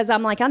 Because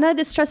I'm like, I know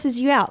this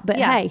stresses you out, but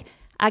hey,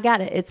 I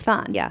got it. It's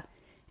fine. Yeah.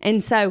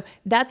 And so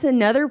that's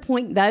another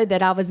point, though,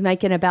 that I was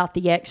making about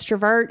the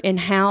extrovert and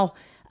how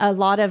a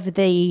lot of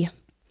the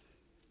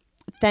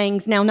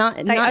things, now not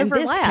in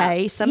this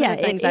case. Some of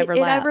the things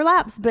overlap. It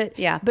overlaps,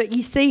 but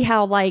you see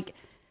how, like,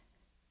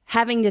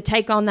 having to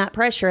take on that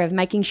pressure of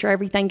making sure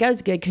everything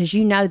goes good because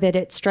you know that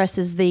it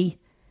stresses the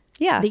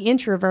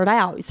introvert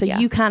out. So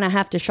you kind of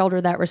have to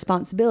shoulder that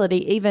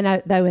responsibility,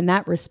 even though in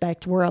that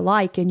respect we're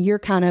alike and you're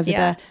kind of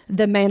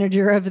the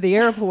manager of the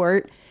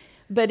airport.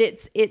 But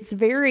it's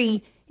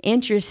very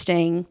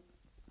interesting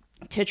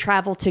to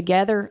travel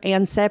together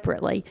and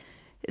separately.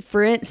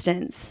 For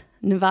instance,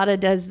 Nevada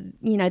does,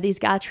 you know, these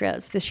guy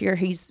trips. This year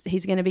he's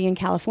going to be in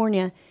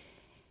California.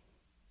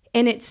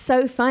 And it's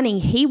so funny.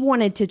 He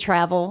wanted to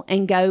travel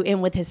and go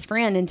in with his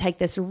friend and take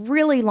this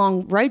really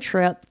long road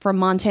trip from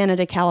Montana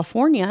to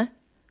California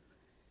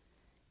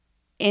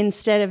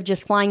instead of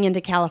just flying into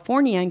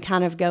California and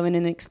kind of going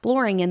and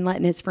exploring and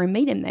letting his friend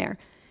meet him there.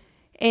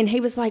 And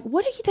he was like,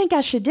 what do you think I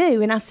should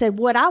do? And I said,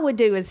 what I would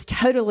do is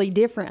totally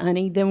different,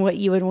 honey, than what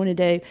you would want to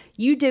do.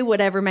 You do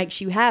whatever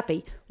makes you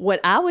happy. What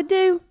I would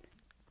do,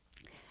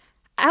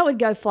 I would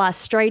go fly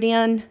straight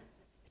in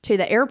to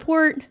the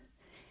airport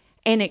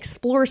and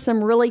explore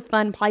some really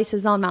fun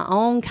places on my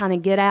own, kind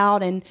of get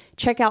out and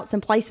check out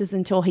some places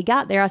until he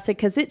got there. I said,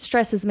 because it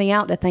stresses me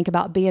out to think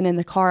about being in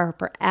the car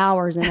for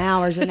hours and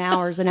hours and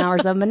hours and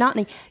hours of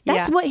monotony.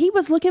 That's what he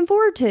was looking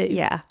forward to.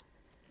 Yeah.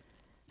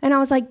 And I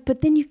was like,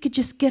 but then you could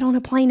just get on a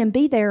plane and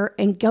be there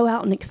and go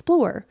out and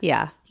explore.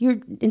 Yeah.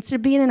 Instead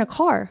of being in a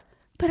car.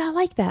 But I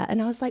like that.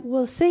 And I was like,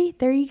 well, see,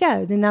 there you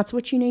go. Then that's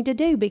what you need to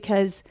do,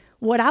 because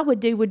what I would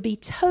do would be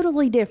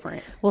totally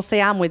different. Well,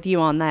 see, I'm with you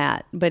on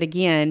that. But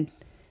again,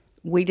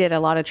 we did a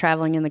lot of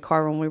traveling in the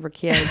car when we were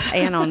kids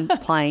and on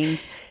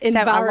planes.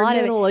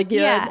 Environmentally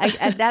good. Yeah,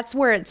 and that's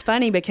where it's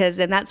funny because,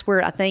 and that's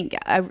where I think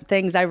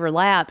things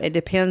overlap. It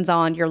depends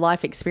on your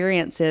life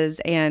experiences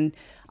and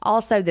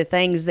also the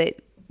things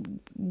that,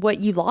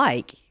 what you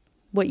like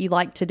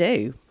to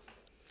do.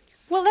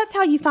 Well, that's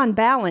how you find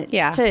balance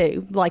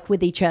too, like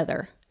with each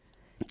other.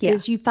 Yeah.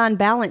 Is you find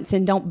balance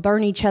and don't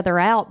burn each other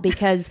out.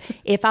 Because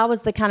if I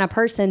was the kind of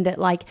person that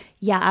like,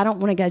 I don't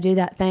want to go do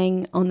that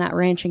thing on that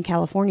ranch in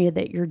California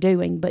that you're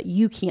doing, but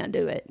you can't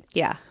do it.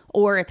 Yeah.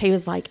 Or if he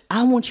was like,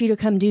 I want you to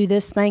come do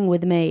this thing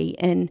with me,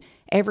 and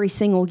every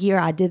single year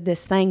I did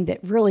this thing that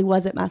really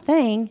wasn't my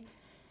thing,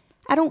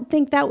 I don't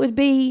think that would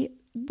be,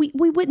 we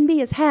wouldn't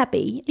be as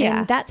happy.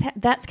 Yeah. And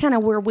that's kind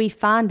of where we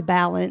find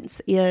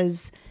balance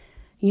is,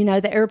 you know,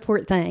 the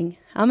airport thing.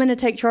 I'm going to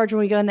take charge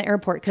when we go in the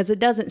airport because it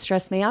doesn't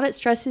stress me out. It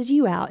stresses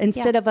you out.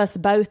 Instead of us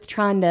both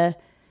trying to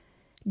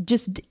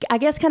just, I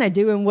guess, kind of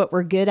doing what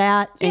we're good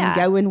at and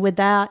going with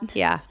that.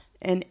 Yeah.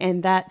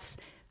 And that's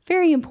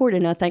very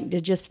important, I think,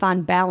 to just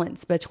find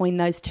balance between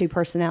those two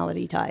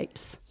personality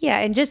types. Yeah.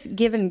 And just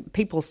giving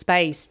people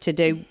space to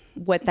do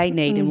what they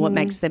need and what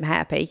makes them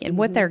happy and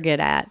what they're good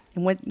at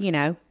and what, you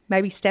know,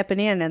 maybe stepping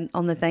in and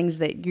on the things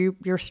that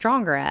you're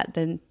stronger at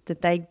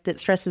that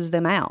stresses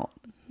them out.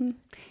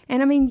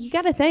 And I mean, you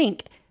got to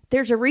think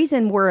there's a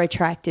reason we're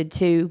attracted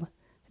to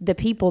the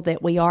people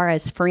that we are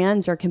as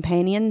friends or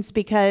companions,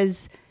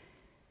 because,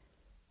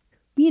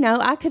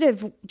 I could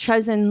have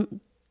chosen,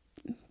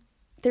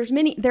 there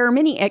are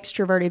many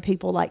extroverted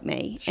people like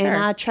me, Sure. and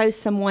I chose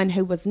someone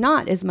who was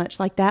not as much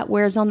like that.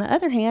 Whereas on the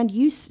other hand,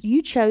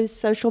 you chose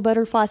social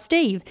butterfly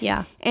Steve.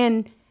 Yeah.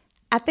 And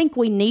I think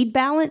we need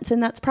balance,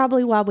 and that's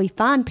probably why we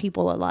find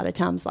people a lot of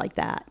times like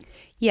that.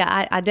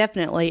 Yeah, I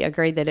definitely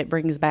agree that it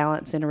brings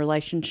balance in a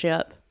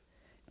relationship.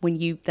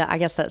 I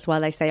guess that's why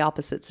they say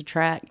opposites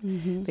attract,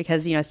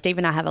 because, Steve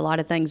and I have a lot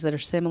of things that are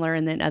similar,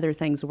 and then other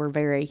things we're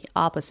very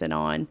opposite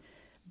on.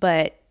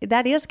 But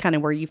that is kind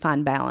of where you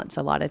find balance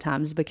a lot of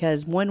times,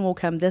 because one will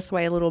come this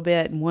way a little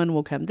bit and one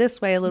will come this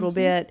way a little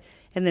bit.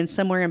 And then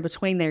somewhere in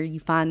between there, you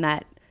find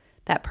that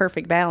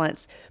perfect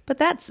balance. But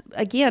that's,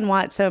 again,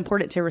 why it's so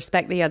important to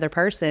respect the other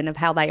person of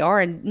how they are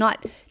and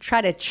not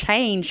try to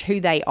change who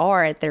they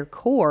are at their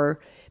core,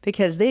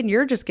 because then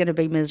you're just going to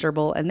be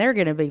miserable and they're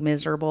going to be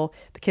miserable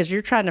because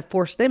you're trying to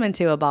force them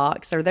into a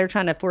box, or they're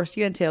trying to force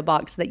you into a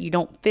box that you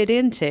don't fit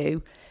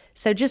into.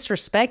 So just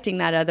respecting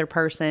that other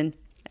person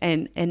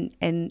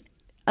and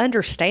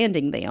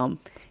understanding them.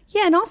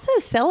 Yeah, and also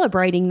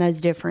celebrating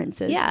those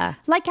differences. Yeah.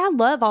 Like, I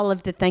love all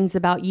of the things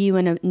about you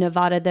and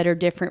Nevada that are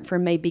different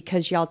from me,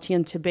 because y'all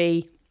tend to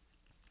be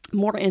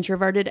more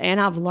introverted,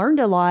 and I've learned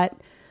a lot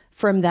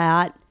from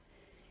that.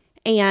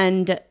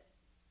 And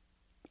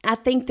I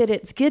think that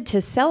it's good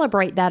to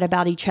celebrate that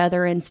about each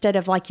other instead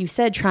of, like you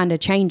said, trying to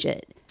change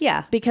it.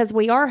 Yeah. Because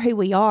we are who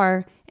we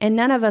are, and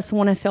none of us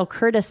want to feel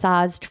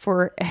criticized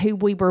for who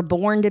we were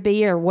born to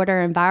be or what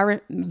our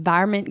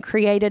environment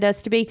created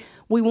us to be.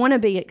 We want to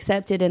be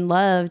accepted and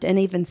loved and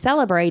even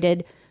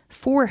celebrated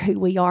for who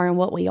we are and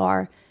what we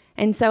are.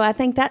 And so I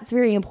think that's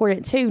very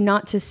important too,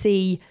 not to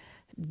see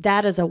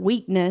that as a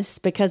weakness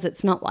because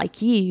it's not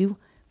like you,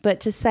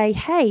 but to say,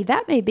 hey,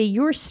 that may be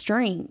your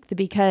strength,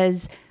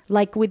 because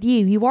like with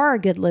you, you are a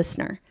good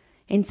listener.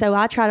 And so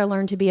I try to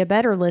learn to be a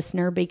better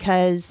listener,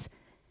 because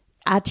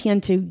I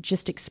tend to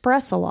just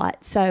express a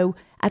lot. So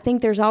I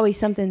think there's always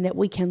something that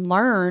we can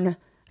learn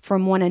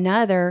from one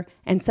another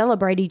and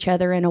celebrate each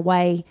other in a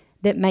way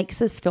that makes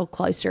us feel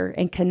closer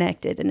and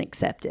connected and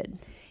accepted.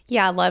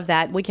 Yeah, I love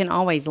that. We can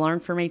always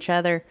learn from each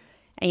other.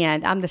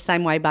 And I'm the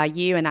same way by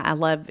you. And I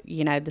love,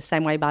 the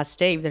same way by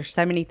Steve. There's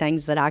so many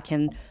things that I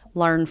can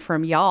learn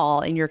from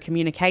y'all in your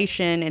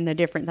communication and the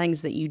different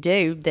things that you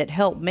do that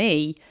help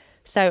me.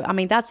 So, I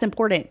mean, that's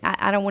important.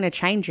 I don't want to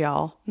change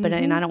y'all, but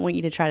and I don't want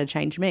you to try to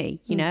change me,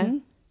 you know?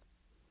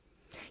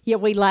 Yeah,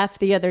 we laughed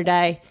the other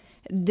day.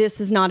 This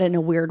is not in a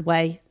weird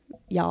way,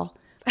 y'all.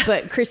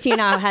 But Christy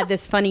and I had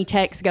this funny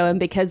text going,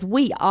 because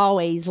we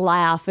always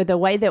laugh at the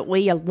way that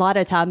we a lot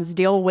of times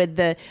deal with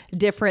the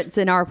difference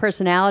in our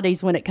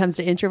personalities when it comes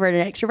to introvert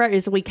and extrovert,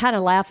 is we kind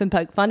of laugh and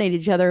poke fun at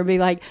each other and be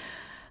like,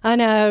 I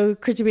know,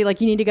 Chris would be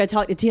like, you need to go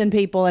talk to 10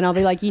 people. And I'll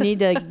be like, you need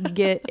to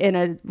get in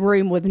a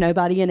room with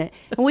nobody in it.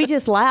 And we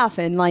just laugh,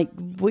 and like,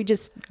 we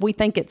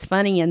think it's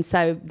funny. And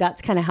so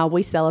that's kind of how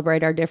we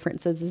celebrate our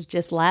differences, is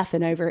just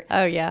laughing over it.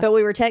 Oh, yeah. But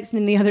we were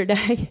texting the other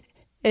day,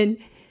 and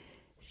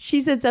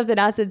she said something,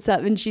 I said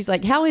something. And she's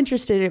like, how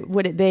interested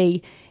would it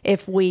be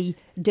if we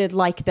did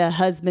like the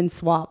husband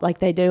swap like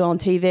they do on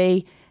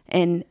TV?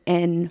 And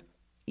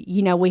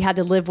we had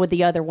to live with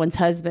the other one's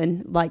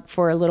husband like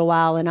for a little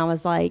while. And I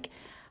was like,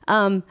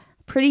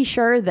 pretty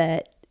sure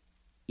that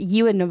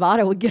you and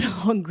Nevada would get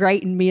along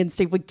great, and me and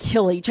Steve would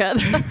kill each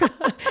other.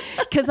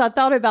 Because I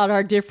thought about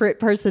our different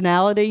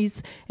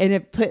personalities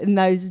and putting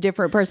those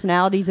different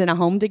personalities in a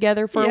home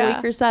together for a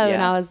week or so. Yeah.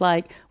 And I was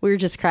like, we were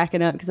just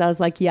cracking up, because I was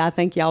like, yeah, I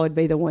think y'all would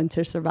be the one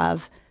to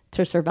survive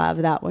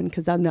that one,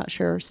 because I'm not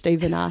sure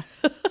Steve and I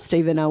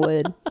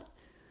would.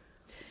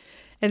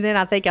 And then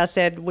I think I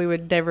said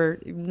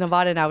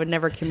Nevada and I would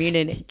never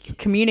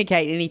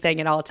communicate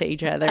anything at all to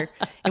each other.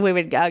 And we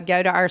would go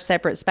to our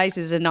separate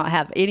spaces and not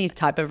have any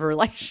type of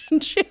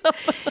relationship.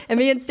 And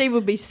me and Steve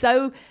would be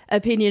so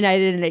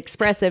opinionated and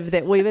expressive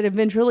that we would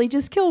eventually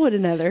just kill one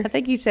another. I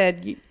think you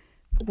said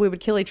we would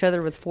kill each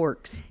other with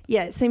forks.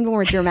 Yeah, it seemed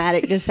more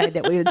dramatic to say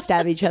that we would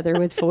stab each other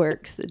with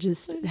forks. It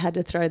just had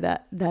to throw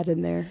that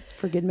in there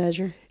for good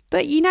measure.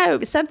 But,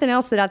 something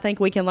else that I think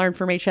we can learn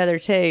from each other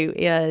too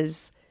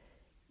is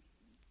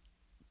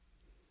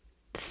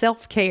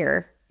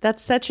self-care.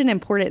 That's such an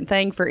important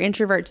thing for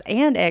introverts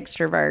and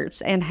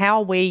extroverts, and how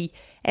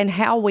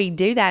we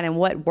do that and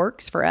what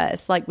works for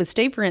us. Like with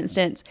Steve, for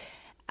instance,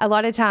 a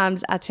lot of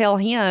times I tell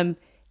him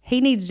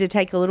he needs to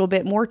take a little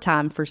bit more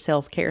time for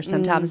self-care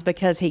sometimes,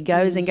 because he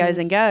goes and goes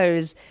and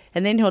goes,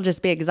 and then he'll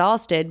just be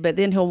exhausted, but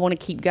then he'll want to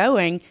keep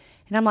going.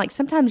 And I'm like,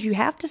 sometimes you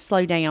have to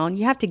slow down.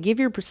 You have to give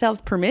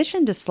yourself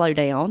permission to slow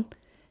down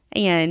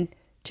and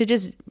to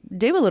just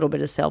do a little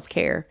bit of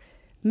self-care.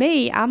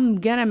 Me, I'm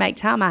going to make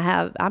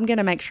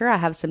sure I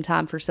have some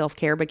time for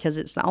self-care, because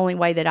it's the only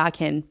way that I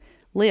can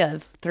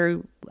live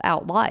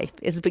throughout life,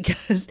 is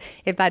because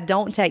if I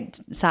don't take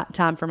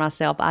time for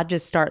myself, I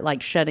just start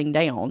like shutting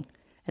down.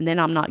 and then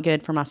I'm not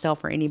good for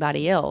myself or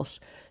anybody else.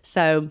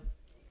 So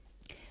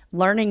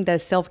learning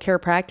those self-care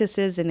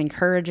practices and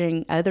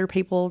encouraging other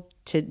people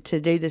to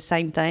do the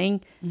same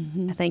thing,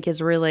 I think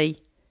is really,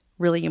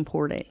 really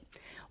important.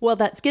 Well,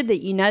 that's good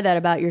that you know that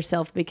about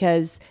yourself,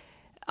 because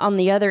on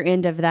the other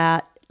end of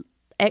that,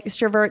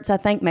 extroverts, I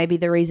think maybe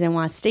the reason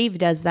why Steve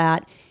does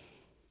that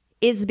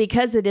is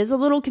because it is a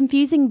little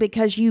confusing,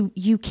 because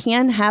you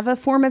can have a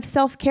form of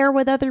self-care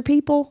with other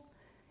people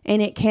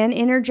and it can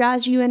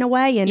energize you in a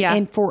way.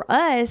 And for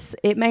us,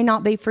 it may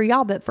not be for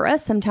y'all, but for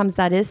us, sometimes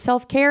that is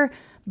self-care.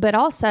 But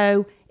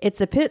also, it's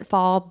a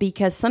pitfall,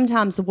 because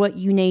sometimes what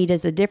you need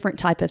is a different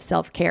type of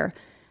self-care.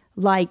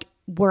 Like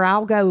where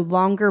I'll go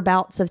longer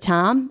bouts of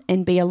time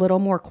and be a little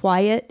more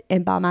quiet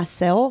and by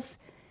myself.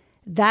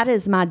 That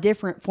is my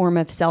different form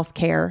of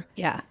self-care.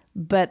 Yeah.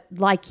 But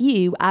like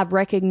you, I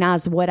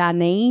recognize what I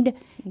need.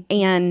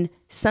 And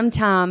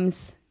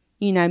sometimes,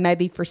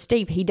 maybe for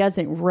Steve, he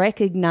doesn't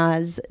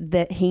recognize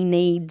that he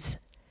needs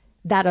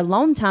that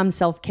alone time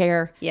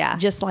self-care,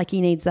 just like he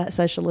needs that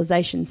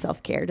socialization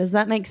self-care. Does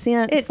that make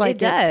sense? It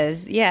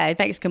does. Yeah, it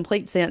makes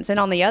complete sense. And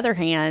on the other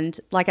hand,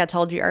 like I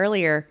told you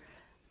earlier,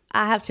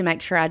 I have to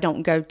make sure I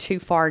don't go too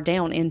far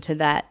down into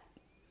that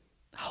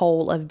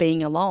hole of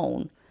being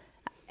alone.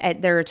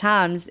 There are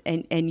times,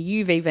 and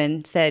you've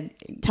even said...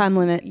 Time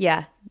limit.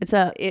 Yeah. It's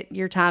up.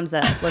 Your time's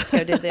up. Let's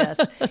go do this.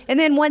 And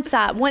then once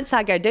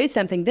I go do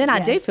something, then I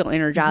do feel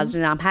energized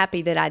and I'm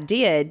happy that I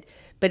did.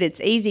 But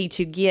it's easy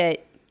to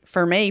get...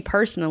 For me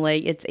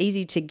personally, it's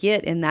easy to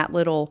get in that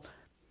little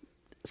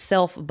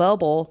self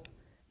bubble,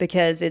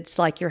 because it's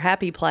like your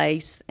happy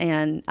place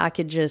and I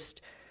could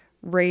just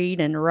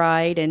read and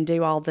write and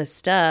do all this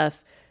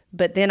stuff.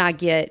 But then I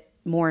get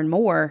more and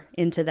more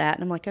into that.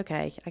 And I'm like,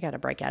 okay, I got to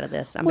break out of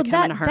this. I'm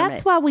becoming a hermit.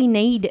 That's why we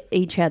need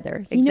each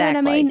other. You know what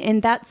I mean?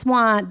 And that's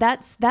why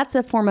that's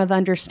a form of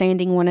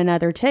understanding one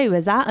another too,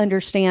 is I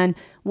understand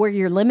where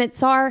your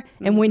limits are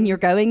and when you're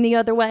going the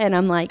other way. And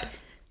I'm like,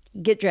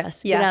 get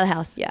dressed, get out of the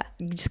house. Yeah.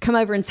 Just come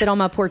over and sit on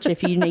my porch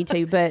if you need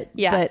to. But,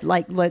 but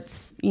like,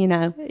 let's,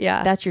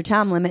 that's your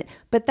time limit.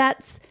 But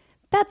that's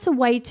a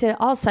way to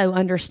also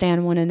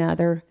understand one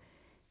another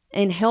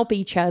and help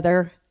each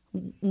other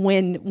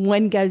when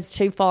one goes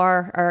too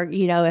far, or,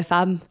 if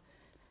I'm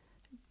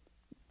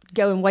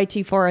going way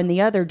too far in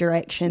the other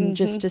direction,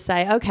 just to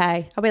say,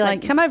 okay. I'll be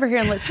like, come over here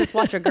and let's just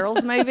watch a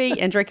girls movie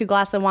and drink a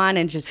glass of wine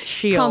and just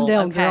chill. Calm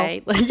down,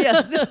 okay? girl.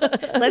 Yes.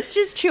 Let's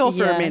just chill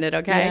for a minute,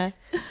 okay?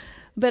 Yeah.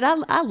 But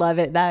I love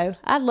it though.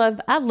 I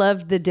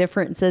love the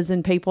differences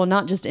in people,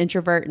 not just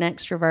introvert and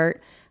extrovert.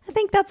 I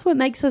think that's what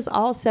makes us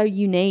all so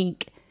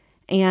unique.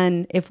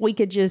 And if we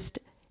could just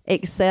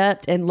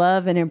accept and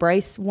love and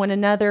embrace one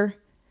another,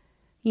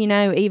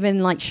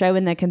 even like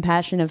showing the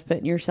compassion of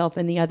putting yourself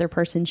in the other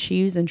person's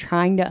shoes and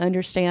trying to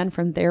understand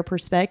from their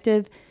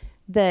perspective,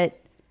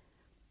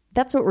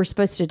 that's what we're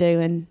supposed to do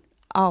in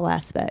all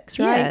aspects,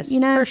 right? Yes,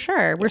 for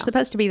sure. We're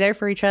supposed to be there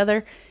for each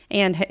other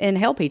and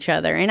help each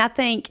other. And I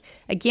think,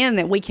 again,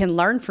 that we can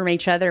learn from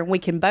each other, and we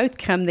can both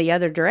come the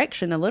other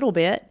direction a little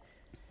bit,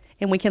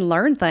 and we can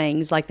learn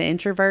things. Like the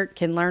introvert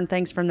can learn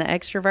things from the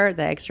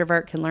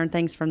extrovert can learn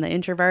things from the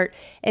introvert,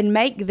 and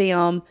make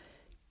them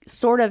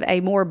sort of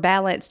a more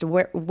balanced,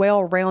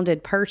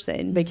 well-rounded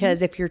person.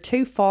 Because if you're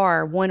too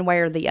far one way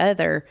or the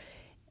other,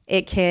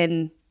 it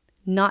can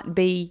not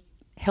be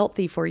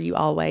healthy for you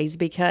always,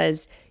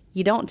 because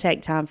you don't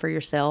take time for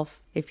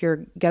yourself if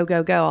you're go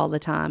all the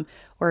time,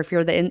 or if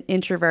you're the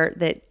introvert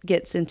that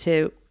gets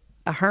into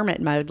a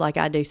hermit mode like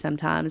I do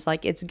sometimes.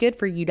 Like, it's good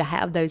for you to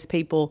have those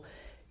people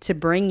to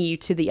bring you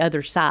to the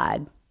other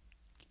side.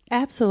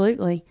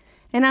 Absolutely.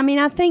 And I mean,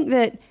 I think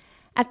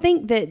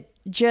that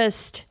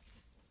just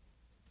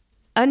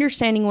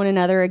understanding one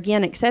another,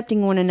 again,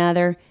 accepting one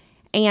another,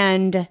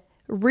 and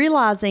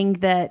realizing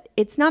that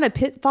it's not a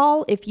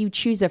pitfall if you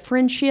choose a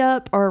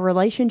friendship or a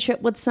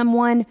relationship with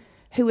someone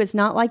who is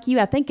not like you.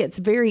 I think it's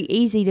very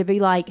easy to be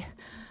like,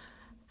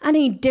 I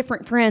need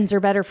different friends or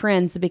better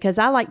friends because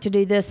I like to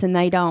do this and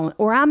they don't.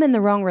 Or I'm in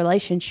the wrong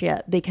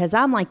relationship because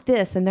I'm like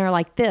this and they're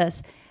like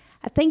this.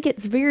 I think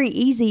it's very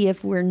easy,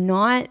 if we're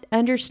not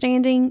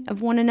understanding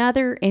of one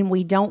another and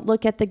we don't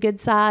look at the good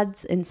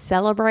sides and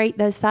celebrate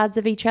those sides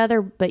of each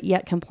other, but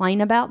yet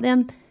complain about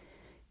them,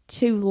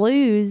 to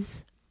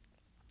lose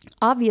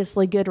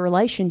obviously good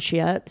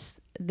relationships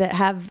that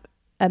have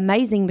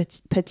amazing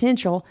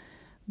potential,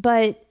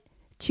 but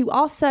to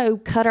also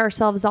cut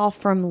ourselves off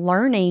from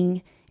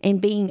learning and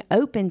being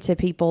open to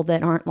people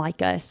that aren't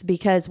like us,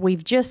 because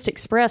we've just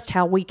expressed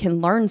how we can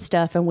learn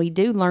stuff, and we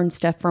do learn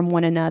stuff from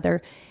one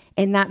another,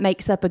 and that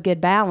makes up a good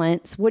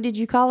balance. What did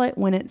you call it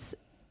when it's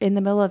in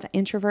the middle of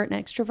introvert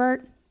and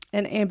extrovert?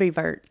 An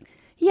ambivert.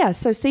 Yeah.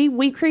 So see,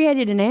 we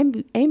created an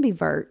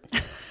ambivert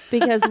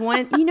because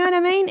one, you know what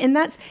I mean? And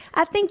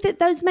I think that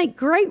those make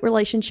great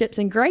relationships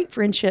and great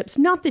friendships.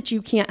 Not that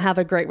you can't have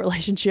a great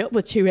relationship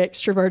with two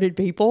extroverted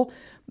people,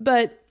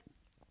 but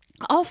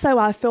also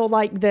I feel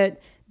like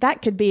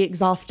that could be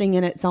exhausting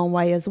in its own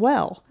way as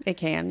well. It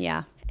can,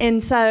 yeah.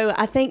 And so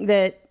I think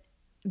that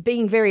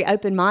being very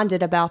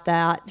open-minded about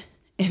that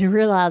and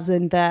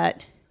realizing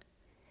that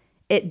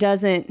it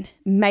doesn't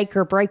make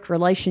or break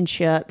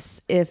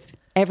relationships if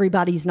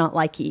everybody's not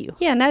like you.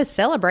 Yeah, no,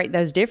 celebrate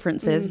those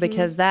differences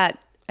because that,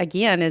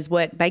 again, is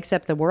what makes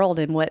up the world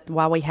and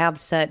why we have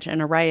such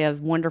an array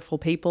of wonderful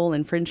people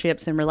and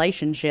friendships and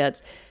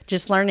relationships.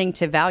 Just learning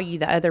to value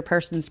the other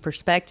person's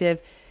perspective,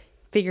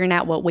 figuring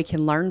out what we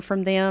can learn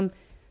from them.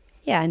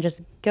 Yeah, and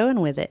just going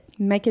with it.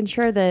 Making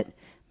sure that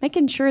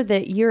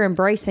you're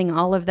embracing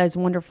all of those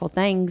wonderful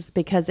things,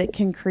 because it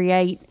can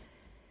create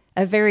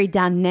a very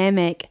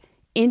dynamic,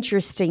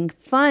 interesting,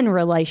 fun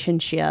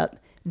relationship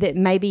that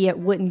maybe it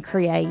wouldn't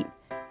create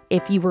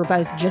if you were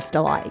both just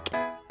alike.